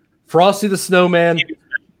 Rudolph, Frosty the Snowman.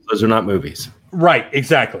 Those are not movies. Right.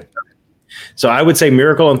 Exactly. So I would say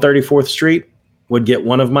Miracle on 34th Street would get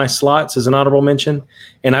one of my slots as an honorable mention.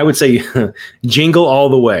 And I would say Jingle All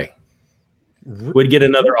the Way would get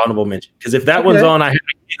another honorable mention. Because if that one's on, I can't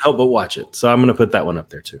help but watch it. So I'm going to put that one up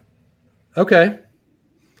there too. Okay.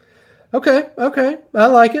 I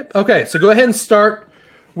like it. Okay. So go ahead and start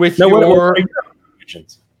with your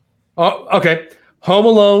mentions. Okay. Home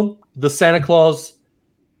Alone, The Santa Claus,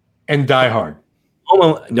 and Die Hard.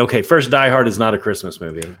 Okay. First, Die Hard is not a Christmas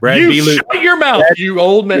movie. Shut your mouth, you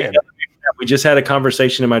old man. We just had a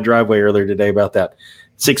conversation in my driveway earlier today about that.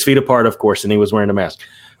 6 feet apart, of course, and he was wearing a mask.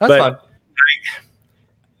 That's fine.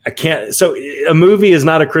 I can't. So a movie is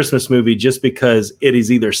not a Christmas movie just because it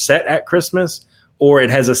is either set at Christmas or it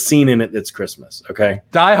has a scene in it that's Christmas. Okay.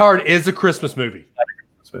 Die Hard is a Christmas movie.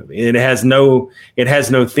 It has no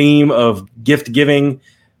theme of gift giving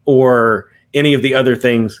or any of the other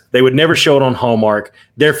things. They would never show it on Hallmark.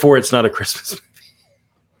 Therefore, it's not a Christmas movie.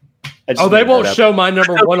 They won't show my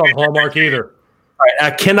number 1 on Hallmark either. All right,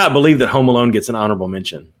 I cannot believe that Home Alone gets an honorable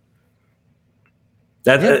mention.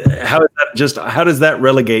 How does that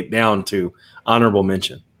relegate down to honorable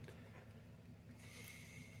mention?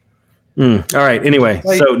 All right. Anyway,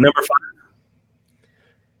 so number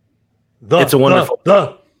 5. It's a Wonderful.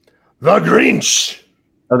 The Grinch.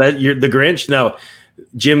 Oh, you're the Grinch? No,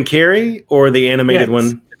 Jim Carrey or the animated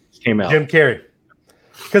one that came out? Jim Carrey.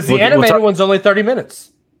 Because the animated one's only 30 minutes.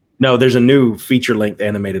 No, there's a new feature-length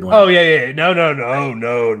animated one. Oh, yeah. No.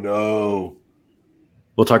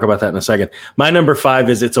 We'll talk about that in a second. My number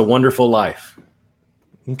 5 is It's a Wonderful Life.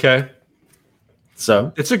 Okay.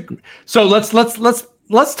 So let's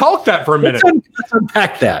talk that for a minute. Let's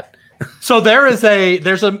unpack that. So there's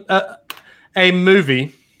a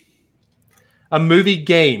movie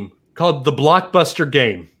game called The Blockbuster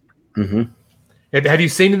Game. Mm-hmm. Have you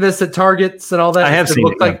seen this at Targets and all that? I have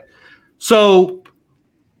seen it. So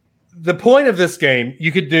the point of this game,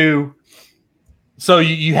 you could do. So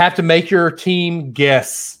you have to make your team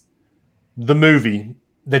guess the movie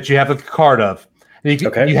that you have a card of. And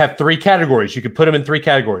you have 3 categories. You could put them in 3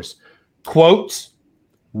 categories: quote,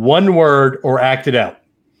 1 word, or act it out.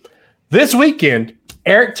 This weekend,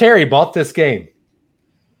 Eric Terry bought this game,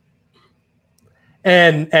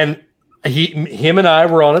 and him and I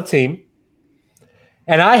were on a team,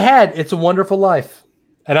 and I had It's a Wonderful Life,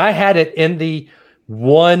 and I had it in the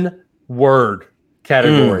 1 word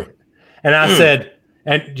category. And I said,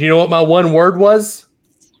 and do you know what my 1 word was?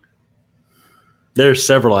 There's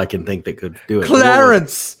several I can think that could do it.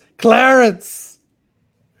 Clarence.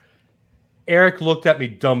 Eric looked at me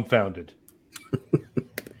dumbfounded.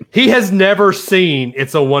 He has never seen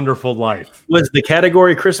It's a Wonderful Life. Was the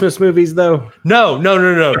category Christmas movies, though? No.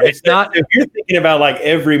 It's not. If you're thinking about like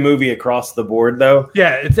every movie across the board, though.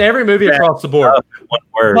 Yeah, it's every movie across the board. 1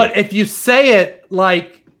 word. But if you say it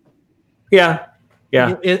like. Yeah.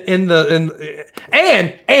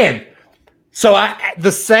 So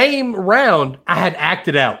the same round I had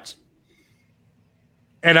acted out.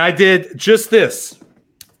 And I did just this.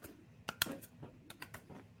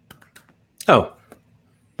 Oh,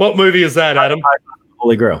 What movie is that, Adam?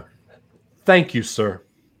 Holy Grail. Thank you, sir.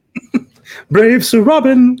 Brave Sir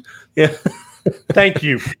Robin. Yeah. Thank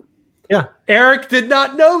you. Yeah. Eric did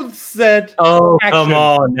not know said. Oh, action. come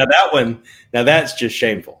on. Now that one, now that's just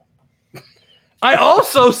shameful. I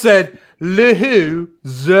also said Lehu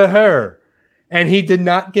Zahar, and he did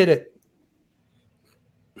not get it.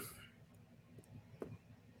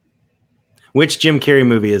 Which Jim Carrey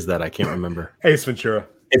movie is that? I can't remember. Ace Ventura.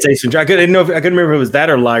 It's Ace Ventura. I couldn't remember if it was that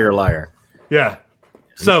or Liar Liar. Yeah.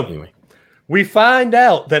 So Anyway. we find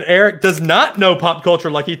out that Eric does not know pop culture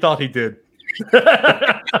like he thought he did.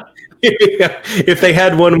 If they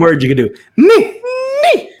had one word, you could do knee.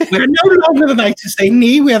 We're no longer the knights who say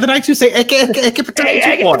knee. We are the knights who say Anyway,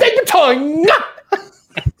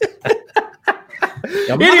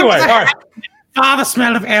 all right. the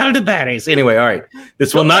smell of elderberries. Anyway, all right.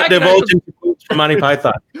 This will Come not back, divulge into quotes from Monty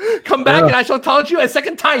Python. Come back and I shall taunt you a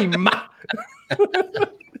second time.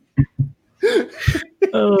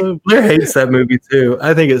 Blair hates that movie too.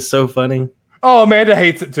 I think it's so funny. Oh, Amanda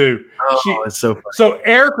hates it too. It's so funny. So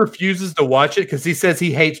Eric refuses to watch it because he says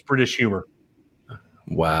he hates British humor.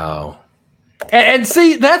 Wow. And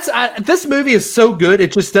see, this movie is so good.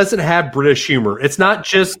 It just doesn't have British humor. It's not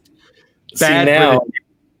just bad. See, now, British.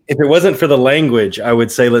 if it wasn't for the language, I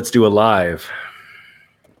would say let's do a live.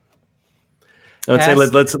 I would say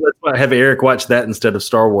let's have Eric watch that instead of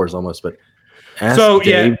Star Wars almost. But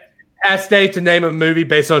Dave. Ask Dave to name a movie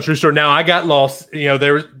based on a true story. Now I got lost. You know,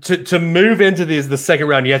 there was to move into the second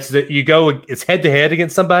round. You go. It's head to head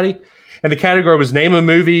against somebody, and the category was name a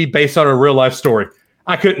movie based on a real life story.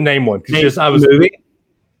 I couldn't name one because movie.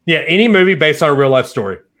 Yeah, any movie based on a real life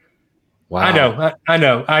story. Wow. I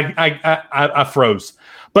know. I froze.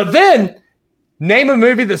 But then name a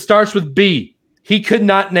movie that starts with B. He could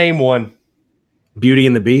not name one. Beauty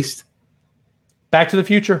and the Beast. Back to the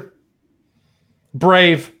Future.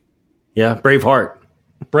 Brave. Yeah, Braveheart.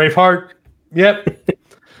 Braveheart. Yep. Big.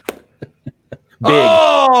 B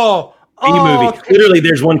movie. Literally,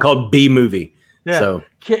 there's one called B movie. Yeah. So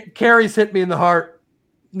Carrie's hit me in the heart.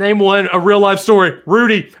 Name one, a real life story.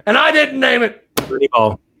 Rudy. And I didn't name it. Rudy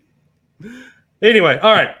Ball. Anyway,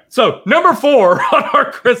 all right. So number 4 on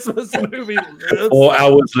our Christmas movie list. 4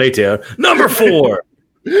 hours later, number 4.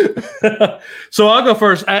 So I'll go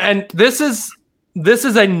first. And this is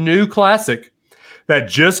a new classic that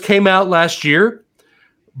just came out last year,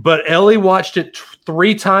 but Ellie watched it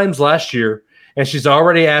 3 times last year, and she's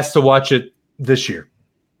already asked to watch it this year.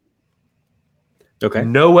 Okay.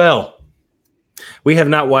 Noelle. We have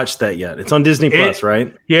not watched that yet. It's on Disney Plus,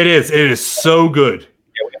 right? Yeah, it is. It is so good.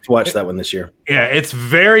 Yeah, we have to watch that one this year. Yeah, it's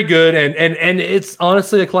very good, and it's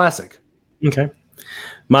honestly a classic. Okay.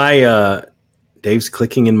 My Dave's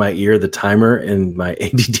clicking in my ear the timer, and my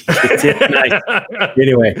ADD kicked in. Nice.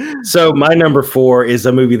 Anyway, so my number 4 is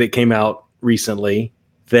a movie that came out recently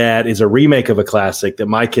that is a remake of a classic that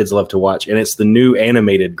my kids love to watch, and it's the new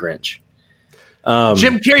animated Grinch.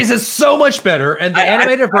 Jim Carrey's is so much better, and the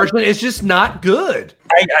animated version is just not good.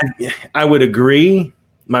 I would agree.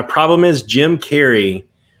 My problem is Jim Carrey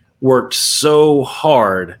worked so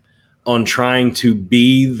hard on trying to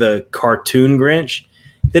be the cartoon Grinch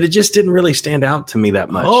that it just didn't really stand out to me that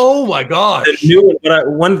much. Oh my gosh! The new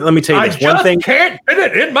one, let me tell you this. One thing, can't fit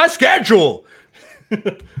it in my schedule.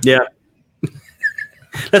 Yeah,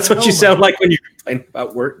 that's what you sound like when you're complaining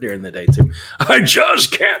about work during the day too. I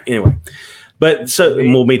just can't. Anyway, but so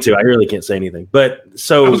me too. I really can't say anything. But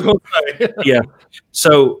so I was going to say. Yeah.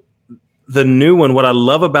 So the new one, what I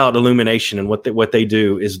love about Illumination and what they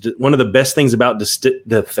do is one of the best things about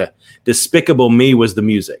Despicable Me was the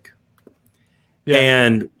music. Yeah.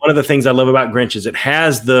 And one of the things I love about Grinch is it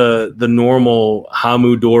has the normal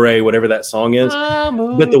Hamu Dore, whatever that song is,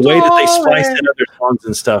 but the way that they splice in other songs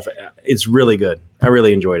and stuff, it's really good. I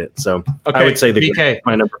really enjoyed it. So okay, I would say the BK,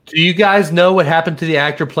 my number. Do you guys know what happened to the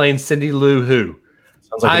actor playing Cindy Lou Who?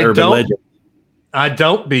 Sounds like an urban legend. I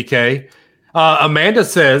don't, BK. Amanda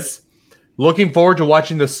says, looking forward to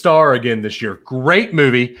watching The Star again this year. Great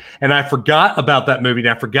movie. And I forgot about that movie, and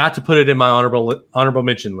I forgot to put it in my honorable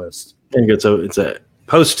mention list. There you go. So it's a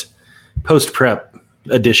post prep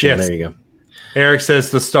edition. Yes. There you go. Eric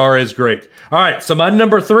says The Star is great. All right. So my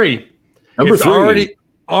number 3. It's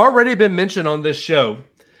already been mentioned on this show.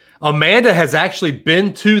 Amanda has actually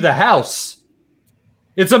been to the house.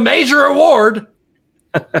 It's a major award.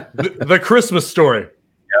 the Christmas Story.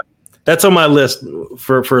 Yep. That's on my list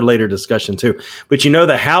for later discussion too. But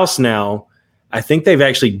the house now, I think they've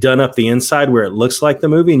actually done up the inside where it looks like the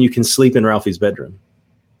movie, and you can sleep in Ralphie's bedroom.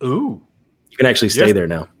 Ooh. You can actually stay there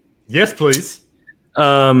now. Yes, please.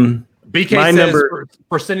 BK My says number-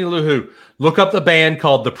 for Cindy Lou Who, look up the band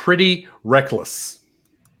called The Pretty Reckless.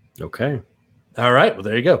 Okay. All right. Well,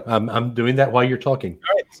 there you go. I'm doing that while you're talking.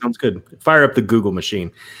 All right. Sounds good. Fire up the Google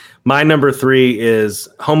machine. My number 3 is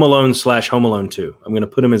Home Alone / Home Alone 2. I'm going to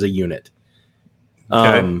put them as a unit.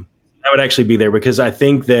 Okay. That would actually be there because I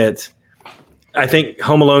think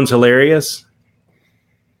Home Alone's hilarious.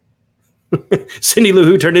 Cindy Lou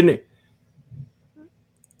Who turned into.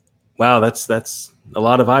 Wow, that's a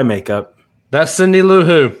lot of eye makeup. That's Cindy Lou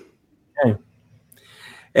Who.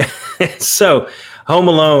 Okay. So, Home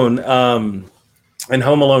Alone and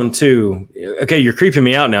Home Alone 2. Okay, you're creeping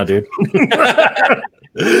me out now, dude.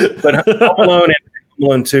 But Home Alone and Home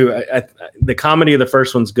Alone 2, the comedy of the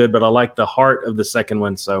first one's good, but I like the heart of the second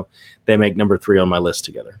one, so they make number 3 on my list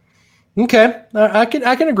together. Okay, I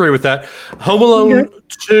can agree with that. Home Alone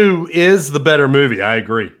 2 is the better movie. I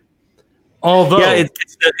agree. Although, yeah,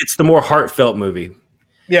 it's the more heartfelt movie.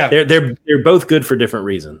 Yeah, they're both good for different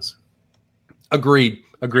reasons. Agreed.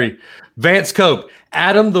 Vance Cope,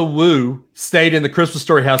 Adam the Woo stayed in the Christmas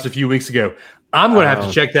Story house a few weeks ago. I'm going to have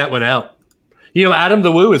to check that one out. You know, Adam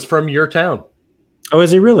the Woo is from your town. Oh,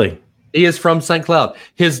 is he really? He is from St. Cloud.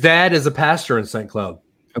 His dad is a pastor in St. Cloud.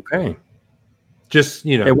 Okay. Just,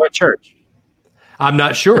 you know. At what church? I'm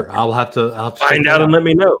not sure. I'll have to find out and let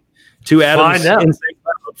me know. 2 Adams in St.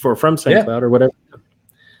 Cloud from St. Cloud or whatever. All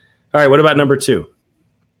right. What about number 2?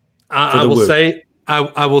 I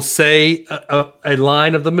will say a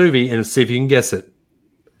line of the movie and see if you can guess it.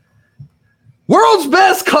 World's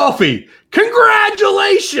best coffee.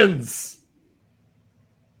 Congratulations.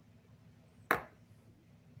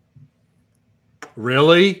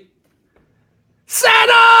 Really?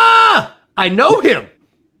 Santa! I know him.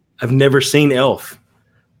 I've never seen Elf.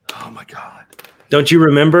 Oh my God. Don't you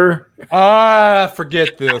remember? I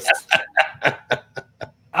forget this.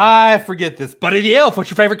 Buddy the Elf, what's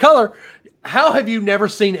your favorite color? How have you never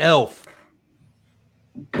seen Elf?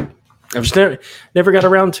 I've just never got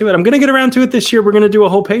around to it. I'm going to get around to it this year. We're going to do a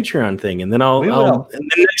whole Patreon thing. And then and then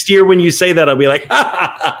next year when you say that, I'll be like,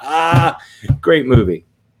 great movie.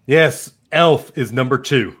 Yes, Elf is number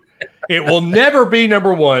 2. It will never be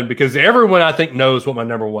number 1 because everyone, I think, knows what my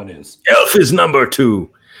number 1 is. Elf is number 2.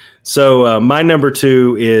 So my number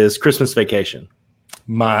 2 is Christmas Vacation.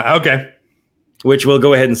 Okay. Which we'll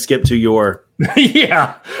go ahead and skip to your.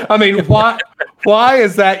 Yeah. I mean, why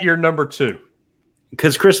is that your number 2?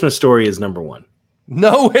 Because Christmas Story is number 1.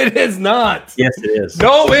 No, it is not. Yes, it is.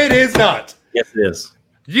 No, it is not. Yes, it is.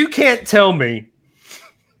 You can't tell me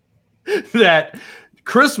that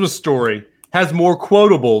Christmas Story has more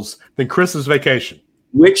quotables than Christmas Vacation.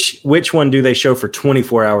 Which one do they show for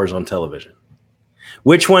 24 hours on television?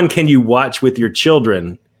 Which one can you watch with your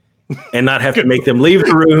children and not have to make them leave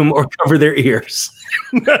the room or cover their ears?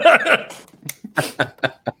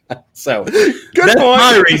 So that's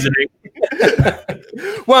my reasoning.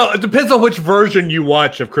 Well, it depends on which version you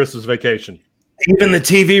watch of Christmas Vacation. Even the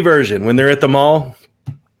TV version when they're at the mall.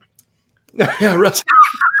 Yeah, Russ.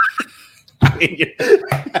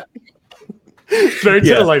 It's very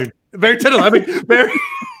titillating. Yeah. Very titillating. Very.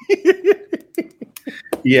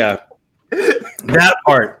 Yeah. That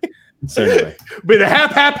part. So anyway. Be the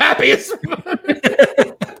happiest.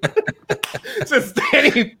 Since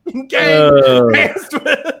Danny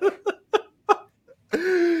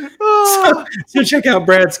So check out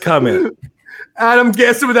Brad's comment. Adam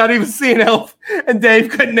guessed it without even seeing Elf, and Dave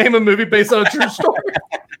couldn't name a movie based on a true story.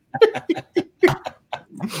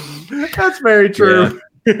 That's very true.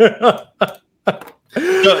 Yeah.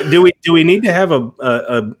 So do we need to have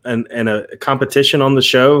a competition on the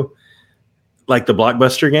show like the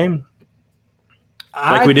Blockbuster game?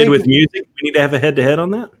 Like we did with music? We need to have a head-to-head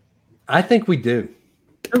on that? I think we do.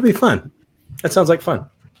 That would be fun. That sounds like fun.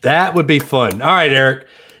 That would be fun. All right, Eric.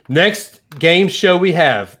 Next game show we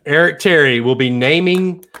have, Eric Terry will be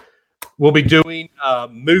doing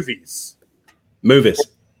movies. Movies,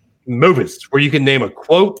 where you can name a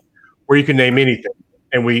quote, where you can name anything.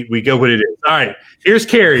 And we go what it is. All right, here's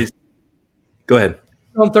Carrie's. Go ahead.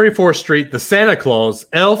 On 34th Street, The Santa Claus,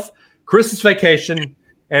 Elf, Christmas Vacation,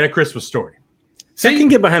 and A Christmas Story. See, I can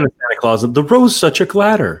get behind the Santa Claus. The rose such a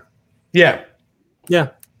clatter. Yeah. Yeah.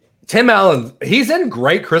 Tim Allen, he's in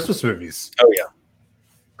great Christmas movies. Oh, yeah.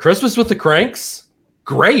 Christmas with the Cranks,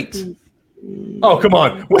 great. Oh, come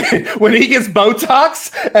on. When he gets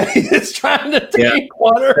Botox and he's trying to take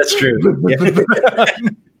water. That's true. Yeah.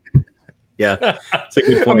 Yeah, that's a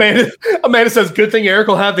good point. Amanda says, good thing Eric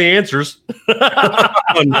will have the answers.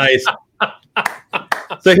 Oh, nice.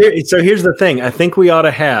 So here's the thing. I think we ought to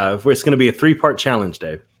have, it's going to be a 3-part challenge,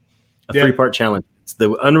 Dave. A 3-part challenge. It's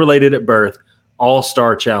the Unrelated at Birth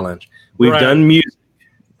All-Star Challenge. We've done music.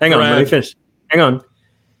 Hang on, let me finish. Hang on.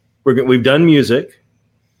 We've done music.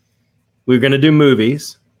 We're going to do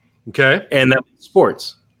movies. Okay. And that's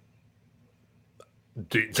sports.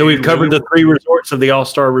 So we've covered the 3 resorts of the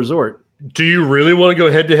All-Star Resort. Do you really want to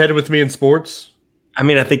go head-to-head with me in sports? I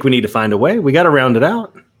mean, I think we need to find a way. We got to round it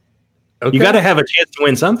out. Okay. You got to have a chance to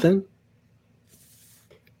win something.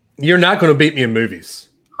 You're not going to beat me in movies.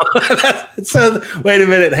 So wait a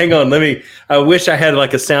minute, hang on. I wish I had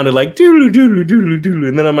like a sounded like doodle doodle doodle doodle,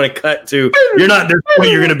 and then I'm going to cut to there's no way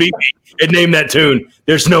you're going to beat me and name that tune.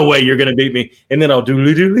 There's no way you're going to beat me, and then I'll doodle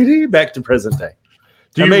doodle doodle back to present day.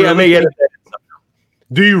 Do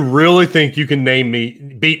you really think you can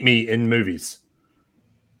beat me in movies?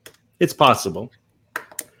 It's possible.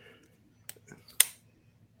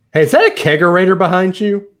 Hey, is that a kegerator behind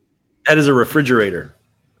you? That is a refrigerator.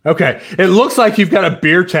 Okay. It looks like you've got a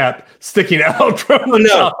beer tap sticking out from the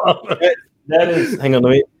top. That is, hang on,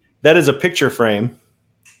 that is a picture frame.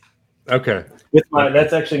 Okay.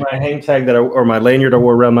 That's actually my hang tag or my lanyard I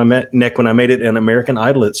wore around my neck when I made it in American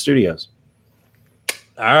Idol at Studios.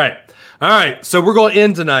 All right. So we're going to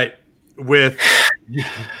end tonight with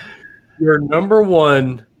your number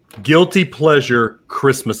 1 guilty pleasure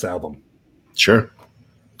Christmas album. Sure.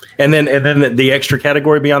 And then the extra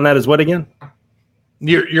category beyond that is what again?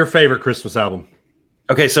 Your favorite Christmas album.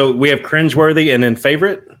 Okay, so we have cringeworthy and then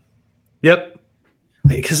favorite? Yep.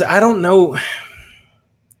 Because I don't know.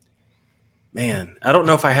 Man, I don't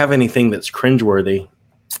know if I have anything that's cringeworthy.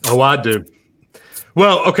 Oh, I do.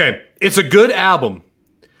 Well, okay. It's a good album,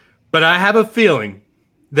 but I have a feeling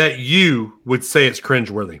that you would say it's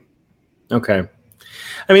cringeworthy. Okay.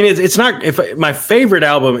 I mean, it's not my favorite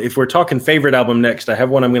album. If we're talking favorite album next, I have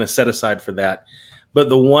one I'm going to set aside for that. But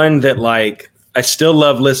the one that I still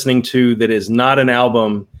love listening to that is not an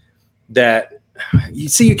album that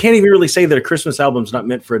you can't even really say that a Christmas album is not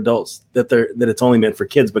meant for adults. That it's only meant for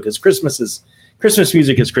kids because Christmas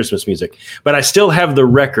music is Christmas music. But I still have the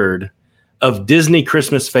record of Disney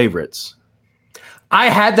Christmas favorites. I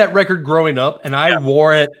had that record growing up, and I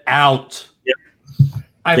wore it out.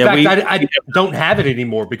 In fact, I don't have it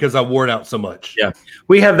anymore because I wore it out so much. Yeah,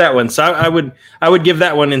 we have that one. So I would give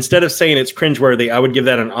that one, instead of saying it's cringeworthy, I would give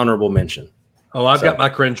that an honorable mention. Oh, I've got my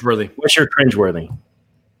cringeworthy. What's your cringeworthy?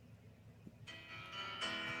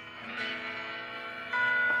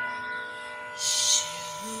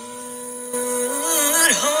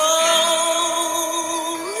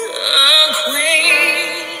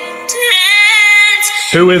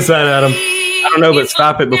 Who is that, Adam? I don't know, but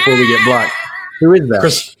stop it before we get blocked. Who is that?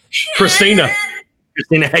 Christina.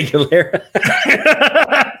 Christina Aguilera.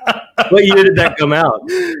 What year did that come out?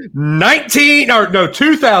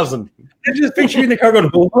 2000. I just picture you in the car going,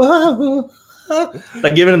 whoa,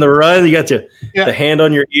 like giving him the run. You got the hand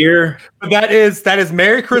on your ear. But that is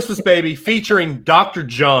Merry Christmas Baby featuring Dr.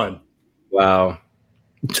 John. Wow.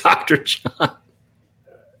 Dr. John.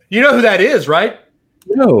 You know who that is, right?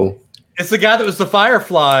 No. It's the guy that was the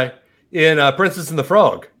Firefly in Princess and the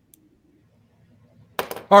Frog.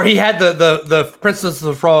 Or he had the Princess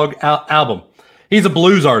and the Frog album. He's a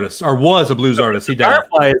blues artist, or was a blues artist. He died.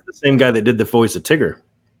 Firefly is the same guy that did the voice of Tigger.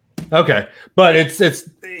 Okay, but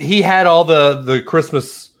he had all the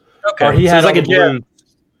Christmas. Okay, or he had like a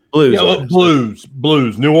blues,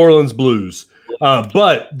 New Orleans blues.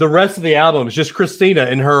 But the rest of the album is just Christina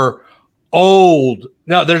and her old.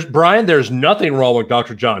 Now, there's nothing wrong with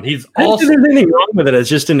Dr. John. He's awesome. There's anything wrong with it. I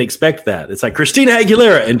just didn't expect that. It's like Christina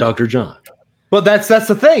Aguilera and Dr. John. But that's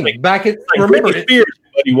the thing. Remember, Spears,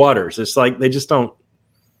 Muddy Waters. It's like they just don't.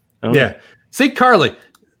 Yeah. See, Carly,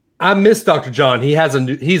 I miss Dr. John.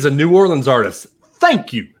 He's a New Orleans artist.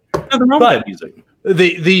 Thank you. Nothing wrong with that music.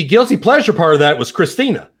 The guilty pleasure part of that was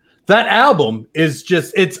Christina. That album is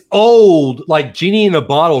it's old, like Genie in a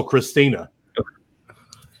Bottle Christina.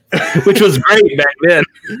 Which was great back then.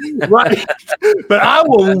 Right. But I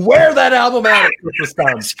will wear that album out at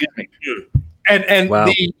Christmas time. And wow.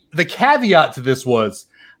 The caveat to this was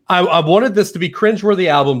I wanted this to be cringeworthy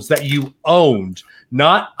albums that you owned,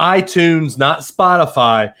 not iTunes, not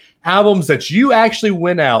Spotify, albums that you actually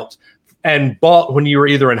went out and bought when you were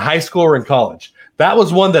either in high school or in college. That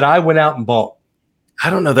was one that I went out and bought. I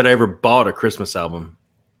don't know that I ever bought a Christmas album.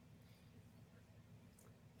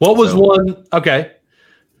 What was one? Okay.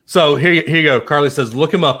 So here you go. Carly says,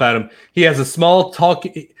 look him up, Adam. He has a small talk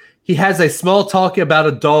about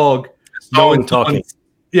a dog.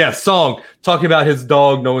 Song talking about his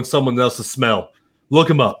dog knowing someone else's smell. Look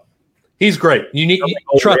him up. He's great.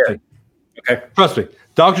 Trust me. Okay. Trust me.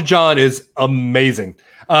 Dr. John is amazing.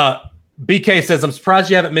 BK says, I'm surprised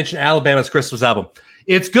you haven't mentioned Alabama's Christmas album.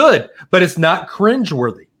 It's good, but it's not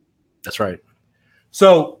cringeworthy. That's right.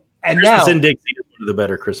 So, and Christmas now in Dixie is one of the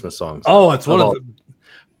better Christmas songs. Oh, it's one of the.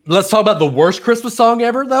 Let's talk about the worst Christmas song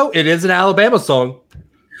ever, though. It is an Alabama song.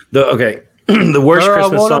 The worst Girl,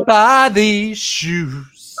 Christmas I wanna song. buy these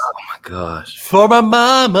shoes Oh my gosh. for my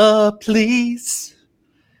mama, please.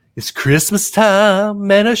 It's Christmas time,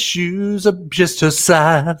 and her shoes are just her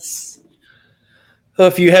size. Well,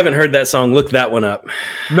 if you haven't heard that song, look that one up.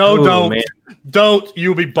 No, Oh, don't. man. Don't.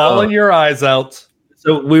 You'll be bawling your eyes out.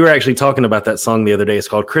 So we were actually talking about that song the other day. It's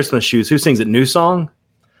called Christmas Shoes. Who sings it? New song?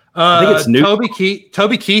 I think it's new. Toby Keith.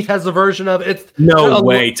 Toby Keith has a version of it. No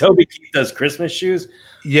way. Toby Keith does Christmas Shoes?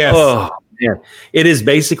 Yes. Oh, man. It is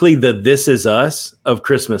basically the This Is Us of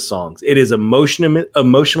Christmas songs. It is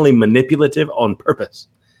emotionally manipulative on purpose.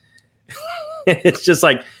 It's just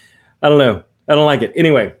like, I don't know. I don't like it.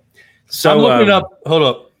 Anyway. So I'm looking up. Hold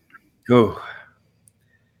up. Oh.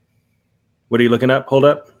 What are you looking up? Hold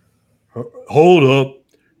up. Hold up.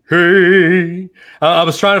 Hey. I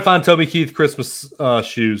was trying to find Toby Keith Christmas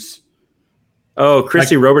shoes. Oh,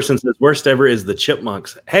 Christy Roberson says worst ever is the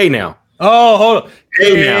Chipmunks. Hey now. Oh, hold up.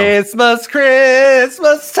 Hey now.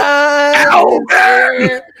 Christmas time.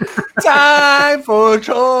 Time for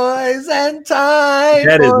toys and time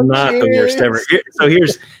That is for not the worst kids. ever. So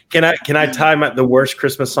here's can I tie the worst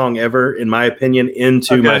Christmas song ever, in my opinion,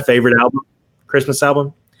 into my favorite album, Christmas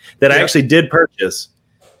album, that I actually did purchase,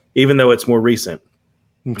 even though it's more recent.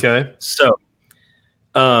 Okay. So,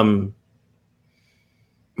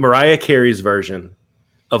 Mariah Carey's version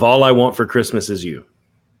of "All I Want for Christmas Is You."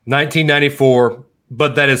 1994,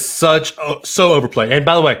 but that is so overplayed. And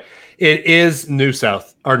by the way, it is New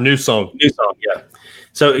South, our new song. New song, yeah.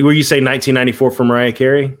 So, were you say 1994 for Mariah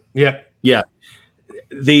Carey? Yeah. Yeah.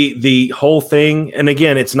 The whole thing, and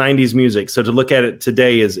again, it's 90s music, so to look at it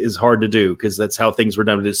today is hard to do because that's how things were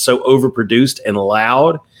done. It's so overproduced and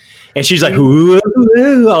loud, and she's like ooh,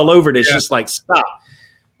 ooh, all over it. It's just like stop,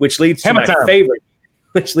 which leads to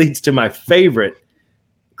my favorite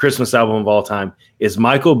Christmas album of all time is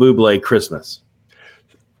Michael Bublé Christmas.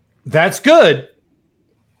 That's good,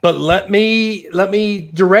 but let me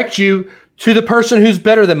direct you to the person who's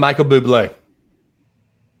better than Michael Bublé.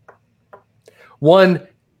 One,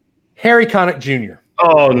 Harry Connick Jr.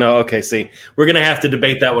 Oh no, okay. See, we're gonna have to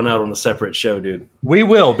debate that one out on a separate show, dude. We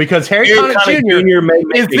will, because Harry Connick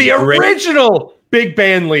Jr. is the original big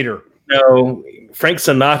band leader. No, Frank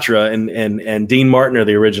Sinatra and Dean Martin are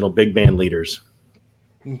the original big band leaders.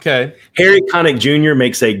 Okay. Harry Connick Jr.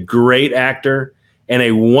 makes a great actor and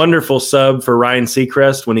a wonderful sub for Ryan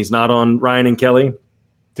Seacrest when he's not on Ryan and Kelly.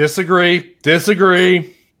 Disagree.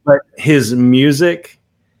 But his music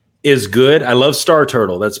is good. I love Star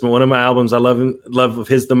Turtle. That's one of my albums I love of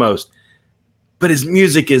his the most. But his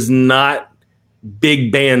music is not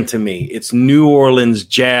big band to me. It's New Orleans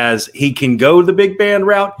jazz. He can go the big band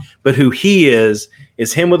route, but who he is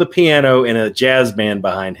him with a piano and a jazz band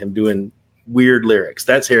behind him doing weird lyrics.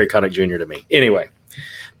 That's Harry Connick Jr. to me. Anyway,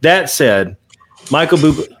 that said, Michael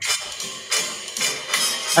Bublé.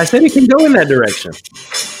 I said he can go in that direction.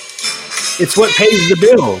 It's what pays the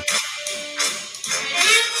bill.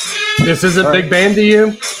 This isn't big band to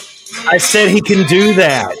you? I said he can do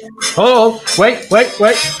that. Oh, wait.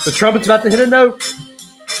 The trumpet's about to hit a note.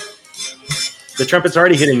 The trumpet's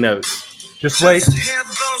already hitting notes. Just wait. Hear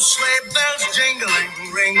those sleigh bells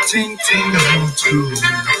jingling, ring, ting, tingling too.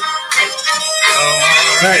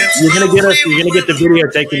 All right, you're gonna get the video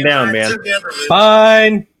taken down, man.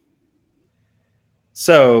 Fine.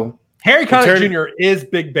 So Harry Connick Jr. is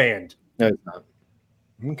big band. No, it's not.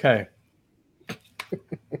 Okay.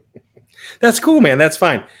 That's cool, man. That's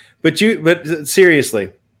fine. But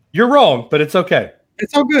seriously, you're wrong, but it's okay.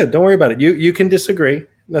 It's all good. Don't worry about it. You can disagree.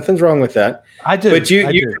 Nothing's wrong with that. I do. But you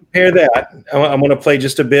compare that. I'm going to play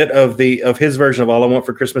just a bit of his version of "All I Want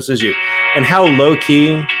for Christmas Is You," and how low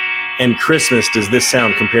key and Christmas does this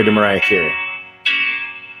sound compared to Mariah Carey?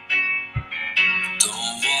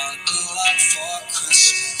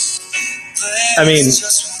 I mean,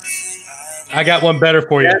 I got one better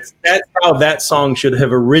for you. That's how that song should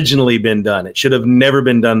have originally been done. It should have never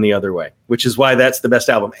been done the other way, which is why that's the best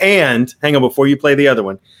album. And hang on, before you play the other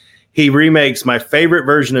one, he remakes my favorite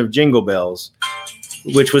version of Jingle Bells,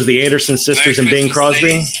 which was the Anderson sisters and Bing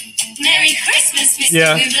Crosby. Merry Christmas, Mr.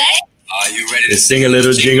 Yeah. Bublé. Are you ready To sing a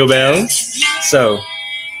little Jingle Bells. So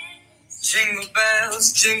Jingle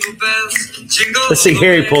bells, jingle bells, jingle. let's see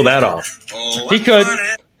Harry pull that off. Oh, He could.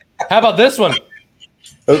 How about this one?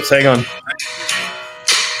 Oops, hang on.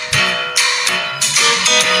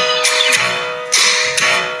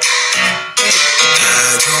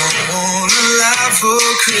 I don't wanna lie for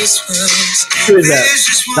Christmas. Who is that? There's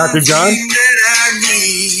just one Dr. John? thing that I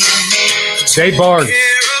need. Dave Barnes. Care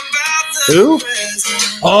about the Who?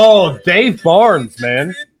 presents Oh, Dave Barnes,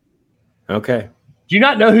 man. Okay. Do you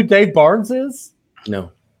not know who Dave Barnes is?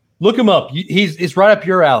 No. Look him up. He's right up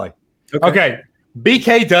your alley. Okay.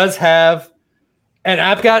 BK does have, and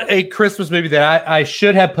I've got a Christmas movie that I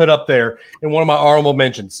should have put up there in one of my honorable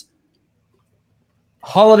mentions.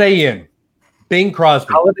 Holiday Inn, Bing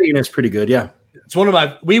Crosby. Holiday Inn is pretty good, yeah. It's one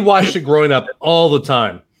of we watched it growing up all the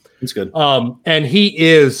time. It's good. And he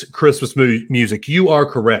is Christmas music. You are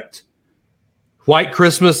correct. White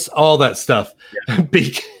Christmas, all that stuff. Yeah.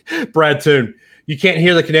 Brad Toon. You can't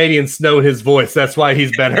hear the Canadian snow in his voice. That's why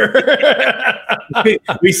he's better.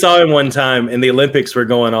 We saw him one time, and the Olympics were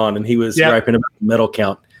going on, and he was griping about the medal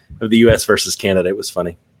count of the U.S. versus Canada. It was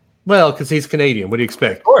funny. Well, because he's Canadian. What do you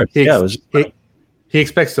expect? Of course. He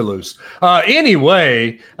expects to lose.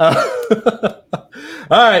 Anyway, all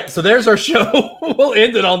right. So there's our show. We'll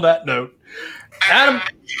end it on that note. Adam.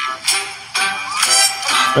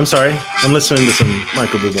 I'm sorry. I'm listening to some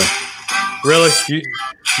Michael Bublé. Really?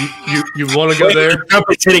 You want to go there? The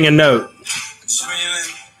trumpet's hitting a note.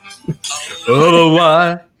 Oh,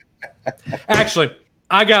 why? Actually,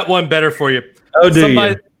 I got one better for you. Oh, do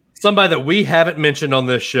you? Somebody that we haven't mentioned on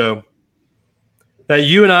this show that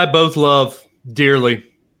you and I both love dearly.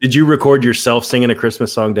 Did you record yourself singing a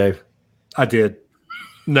Christmas song, Dave? I did.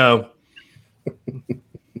 No.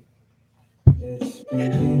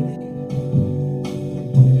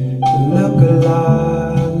 Look a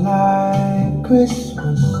lot like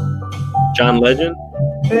Christmas. John Legend?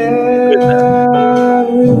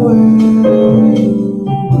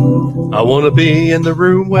 I want to be in the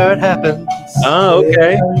room where it happens. Oh,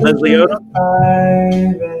 okay. Leslie Odom?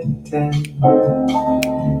 5 and 10.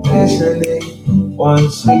 Listening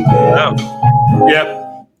once again. Wow.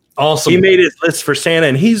 Yep. Awesome. He made his list for Santa,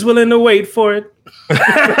 and he's willing to wait for it.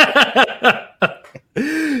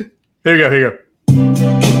 Here you go.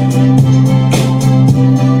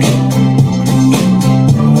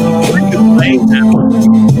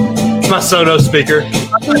 My Sonos speaker.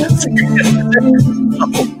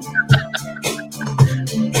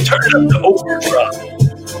 Turn it up to overdrive.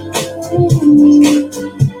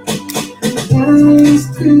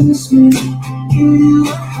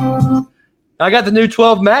 I got the new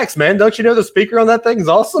 12 Max, man. Don't you know the speaker on that thing is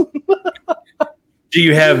awesome? Do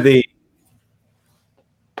you have the?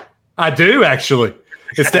 I do, actually.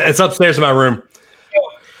 It's upstairs in my room.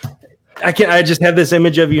 I just have this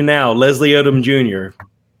image of you now, Leslie Odom Jr.,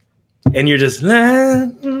 and you're just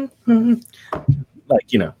like,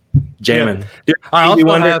 jamming. Yeah.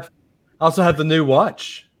 I also have the new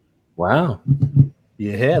watch. Wow.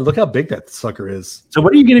 Yeah, look how big that sucker is. So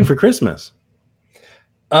what are you getting for Christmas?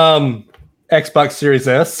 Xbox Series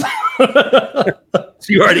S. So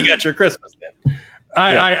you already got your Christmas then.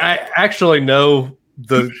 I actually know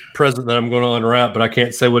the present that I'm going to unwrap, but I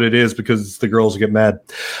can't say what it is because the girls get mad.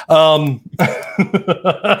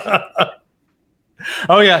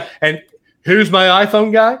 Oh yeah, and who's my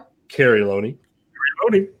iPhone guy? Carrie Loney.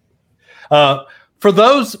 For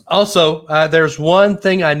those also, there's one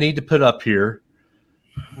thing I need to put up here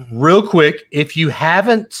real quick. If you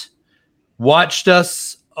haven't watched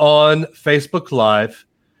us on Facebook Live,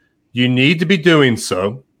 you need to be doing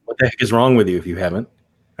so. What the heck is wrong with you if you haven't?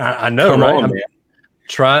 I know, Come right? on, I'm man.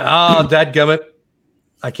 trying. Oh, dadgummit.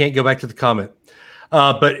 I can't go back to the comment.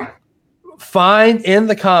 But find in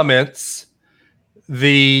the comments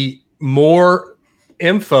the more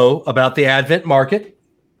info about the Advent Market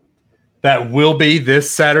that will be this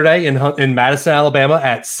Saturday in Madison, Alabama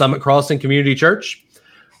at Summit Crossing Community Church.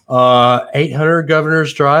 800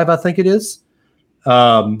 Governors Drive, I think it is.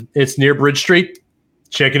 It's near Bridge Street.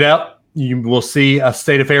 Check it out. You will see a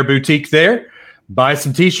State of Fair boutique there. Buy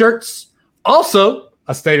some t-shirts. Also,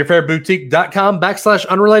 a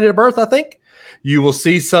stateoffairboutique.com/unrelated at birth, I think. You will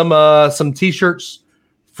see some t-shirts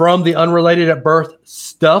from the Unrelated at Birth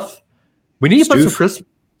stuff. We need to put some Christmas.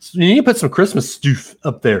 You need to put some Christmas stuff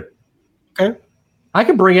up there. Okay. I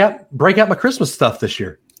can break out my Christmas stuff this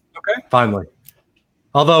year. Okay. Finally.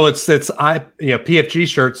 Although it's PFG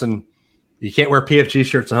shirts, and you can't wear PFG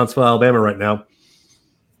shirts in Huntsville, Alabama right now.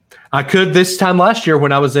 I could this time last year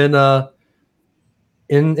when I was in Orlando.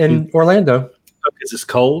 Because it's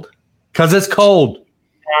cold? Because it's cold.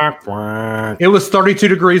 It was 32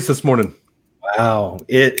 degrees this morning. Wow.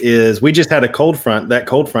 It is. We just had a cold front. That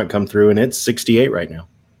cold front come through, and it's 68 right now.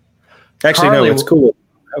 Actually, Carly, no, it's cool.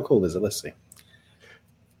 How cold is it? Let's see.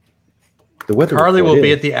 The weather. Carly will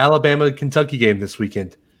be at the Alabama-Kentucky game this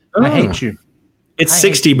weekend. Oh. I hate you. It's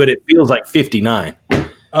 60, but it feels like 59.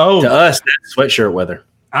 Oh. To us, that's sweatshirt weather.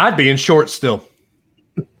 I'd be in shorts still.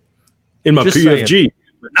 In my Just PFG. saying.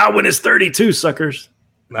 But not when it's 32, suckers.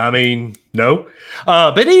 I mean, no.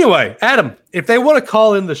 But anyway, Adam, if they want to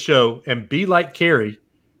call in the show and be like Carrie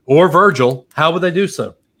or Virgil, how would they do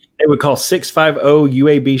so? They would call 650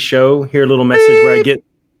 UAB show. Hear a little message where I get,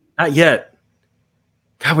 not yet.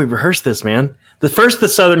 God, we rehearsed this, man. First the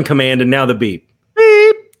Southern Command and now the beep.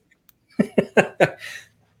 Beep.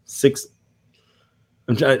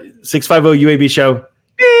 650 UAB show.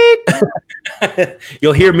 Beep.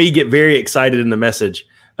 You'll hear me get very excited in the message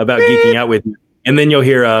about geeking out with you. And then you'll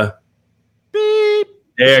hear a beep.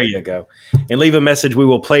 There you go. And leave a message. We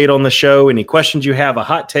will play it on the show. Any questions you have, a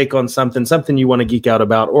hot take on something you want to geek out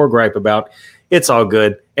about or gripe about, it's all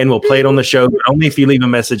good. And we'll play it on the show, but only if you leave a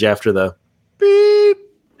message after the beep.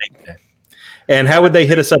 And how would they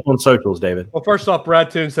hit us up on socials, David? Well, first off, Brad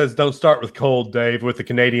Toon says, don't start with cold, Dave, with the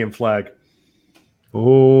Canadian flag.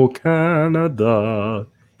 Oh, Canada.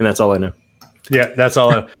 And that's all I know. Yeah, that's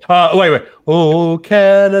all I know. Wait. Oh,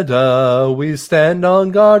 Canada, we stand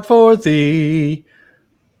on guard for thee.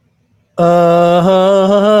 That's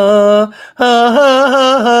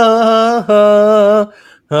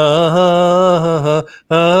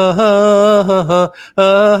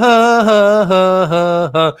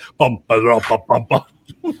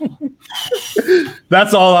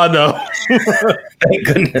all I know. Thank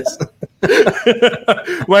goodness.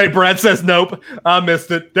 Wait, Brad says nope. I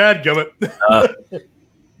missed it. Dadgummit. I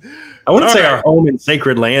want to say our home and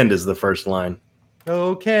sacred land is the first line.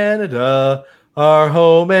 Oh, Canada, our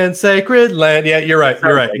home and sacred land. Yeah, you're right.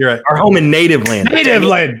 You're right. Our home and native land. Native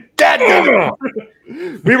land. Dadgummit.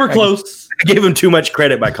 We were close. I gave him too much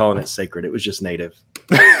credit by calling it sacred. It was just native.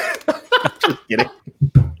 Just kidding.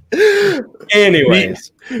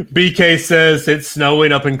 Anyways, BK says it's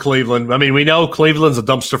snowing up in Cleveland. I mean, we know Cleveland's a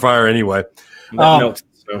dumpster fire anyway. So.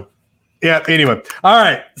 Yeah, anyway. All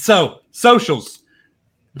right. So, socials.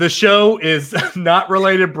 The show is Not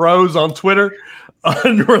Related Bros on Twitter.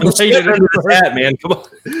 Unrelated under this hat, man. Come on.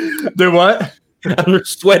 Do what? I'm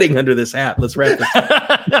sweating under this hat. Let's wrap this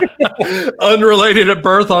up. Unrelated at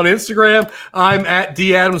Birth on Instagram. I'm at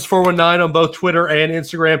DAdams419 on both Twitter and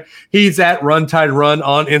Instagram. He's at Runtide Run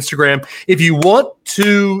on Instagram. If you want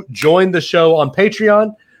to join the show on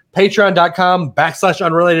Patreon,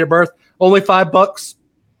 patreon.com/unrelated at birth. Only $5.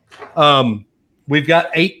 We've got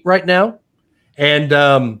 8 right now. And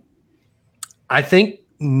I think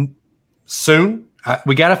soon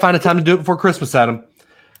we got to find a time to do it before Christmas, Adam.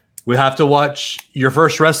 We have to watch your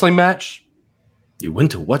first wrestling match. You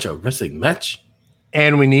went to watch a wrestling match?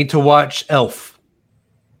 And we need to watch Elf.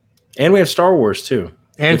 And we have Star Wars, too.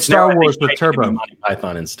 And Star Wars with Turbo. Monty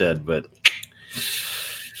Python instead, but...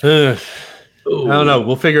 I don't know.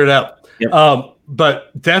 We'll figure it out. Yep.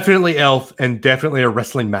 But definitely Elf and definitely a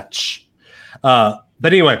wrestling match. But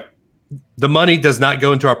anyway, the money does not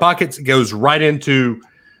go into our pockets. It goes right into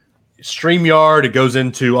StreamYard. It goes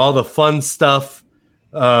into all the fun stuff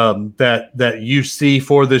that you see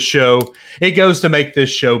for this show. It goes to make this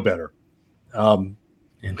show better. And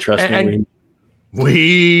trust me,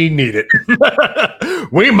 we need it.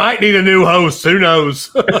 We might need a new host. Who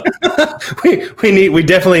knows? we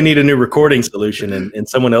definitely need a new recording solution in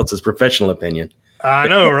someone else's professional opinion. I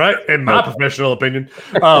know, right? In my professional opinion.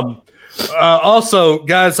 Also,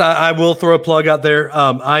 guys, I will throw a plug out there.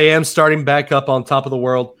 I am starting back up on Top of the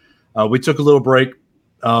World. We took a little break.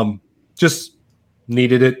 Just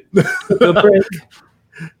needed it.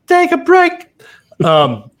 Take a break.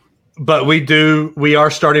 But we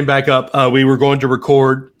are starting back up. We were going to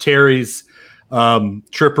record Terry's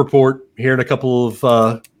trip report here in a couple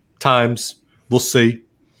of times. We'll see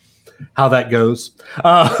how that goes.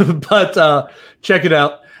 But check it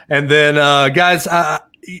out. And then, guys,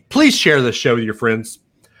 please share this show with your friends.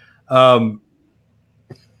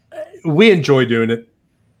 We enjoy doing it.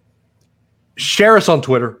 Share us on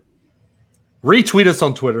Twitter. Retweet us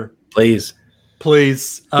on Twitter. Please.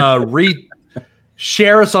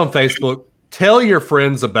 Share us on Facebook. Tell your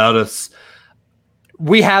friends about us.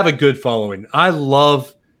 We have a good following. I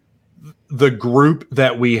love the group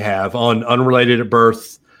that we have on Unrelated at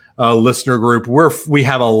Birth listener group. We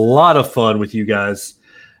have a lot of fun with you guys.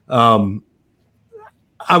 I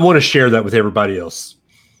want to share that with everybody else.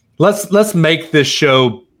 Let's make this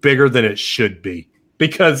show bigger than it should be,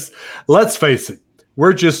 because let's face it,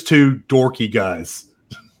 we're just two dorky guys.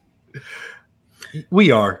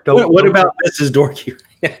 We are. What about this is dorky?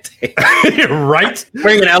 Right?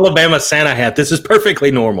 Wearing an Alabama Santa hat. This is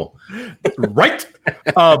perfectly normal. Right?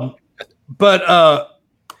 But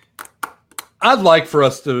I'd like for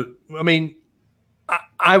us to,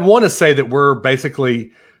 I want to say that we're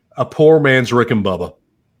basically a poor man's Rick and Bubba,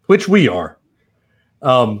 which we are.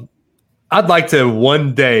 I'd like to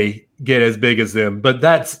one day get as big as them, but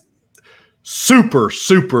that's super,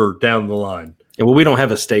 super down the line. Yeah, well, we don't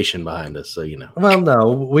have a station behind us, so Well,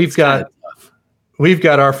 no, we've got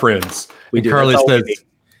our friends. We And do. Carly That's all we says, need.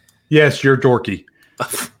 "Yes, you're dorky."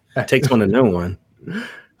 It takes one to know one.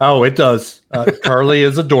 Oh, it does. Carly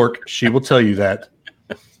is a dork. She will tell you that.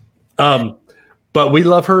 But we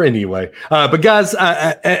love her anyway. But guys,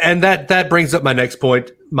 and that brings up my next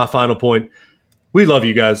point, my final point. We love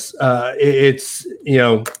you guys. It's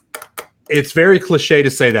it's very cliche to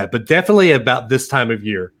say that, but definitely about this time of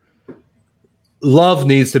year, love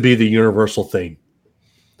needs to be the universal theme.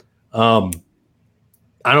 I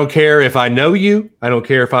don't care if I know you. I don't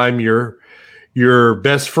care if I'm your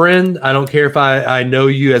best friend. I don't care if I know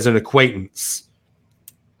you as an acquaintance.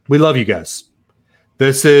 We love you guys.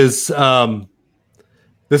 This is a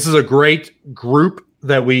great group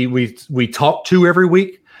that we talk to every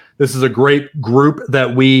week. This is a great group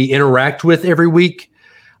that we interact with every week.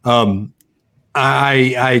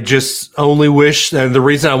 I just only wish, and the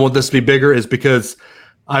reason I want this to be bigger is because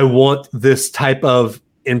I want this type of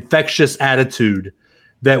infectious attitude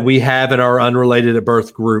that we have in our Unrelated at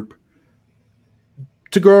Birth group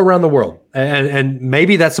to grow around the world. And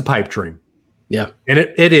maybe that's a pipe dream. Yeah. And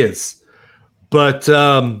it is. But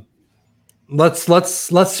let's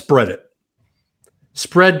spread it.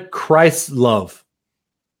 Spread Christ's love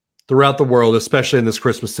throughout the world, especially in this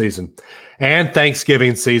Christmas season and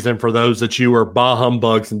Thanksgiving season for those that you are bah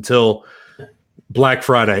humbugs until Black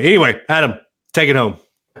Friday. Anyway, Adam, take it home.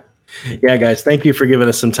 Yeah, guys, thank you for giving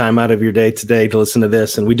us some time out of your day today to listen to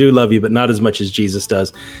this. And we do love you, but not as much as Jesus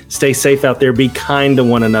does. Stay safe out there. Be kind to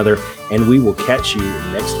one another. And we will catch you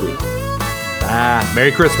next week.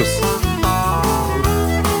 Merry Christmas.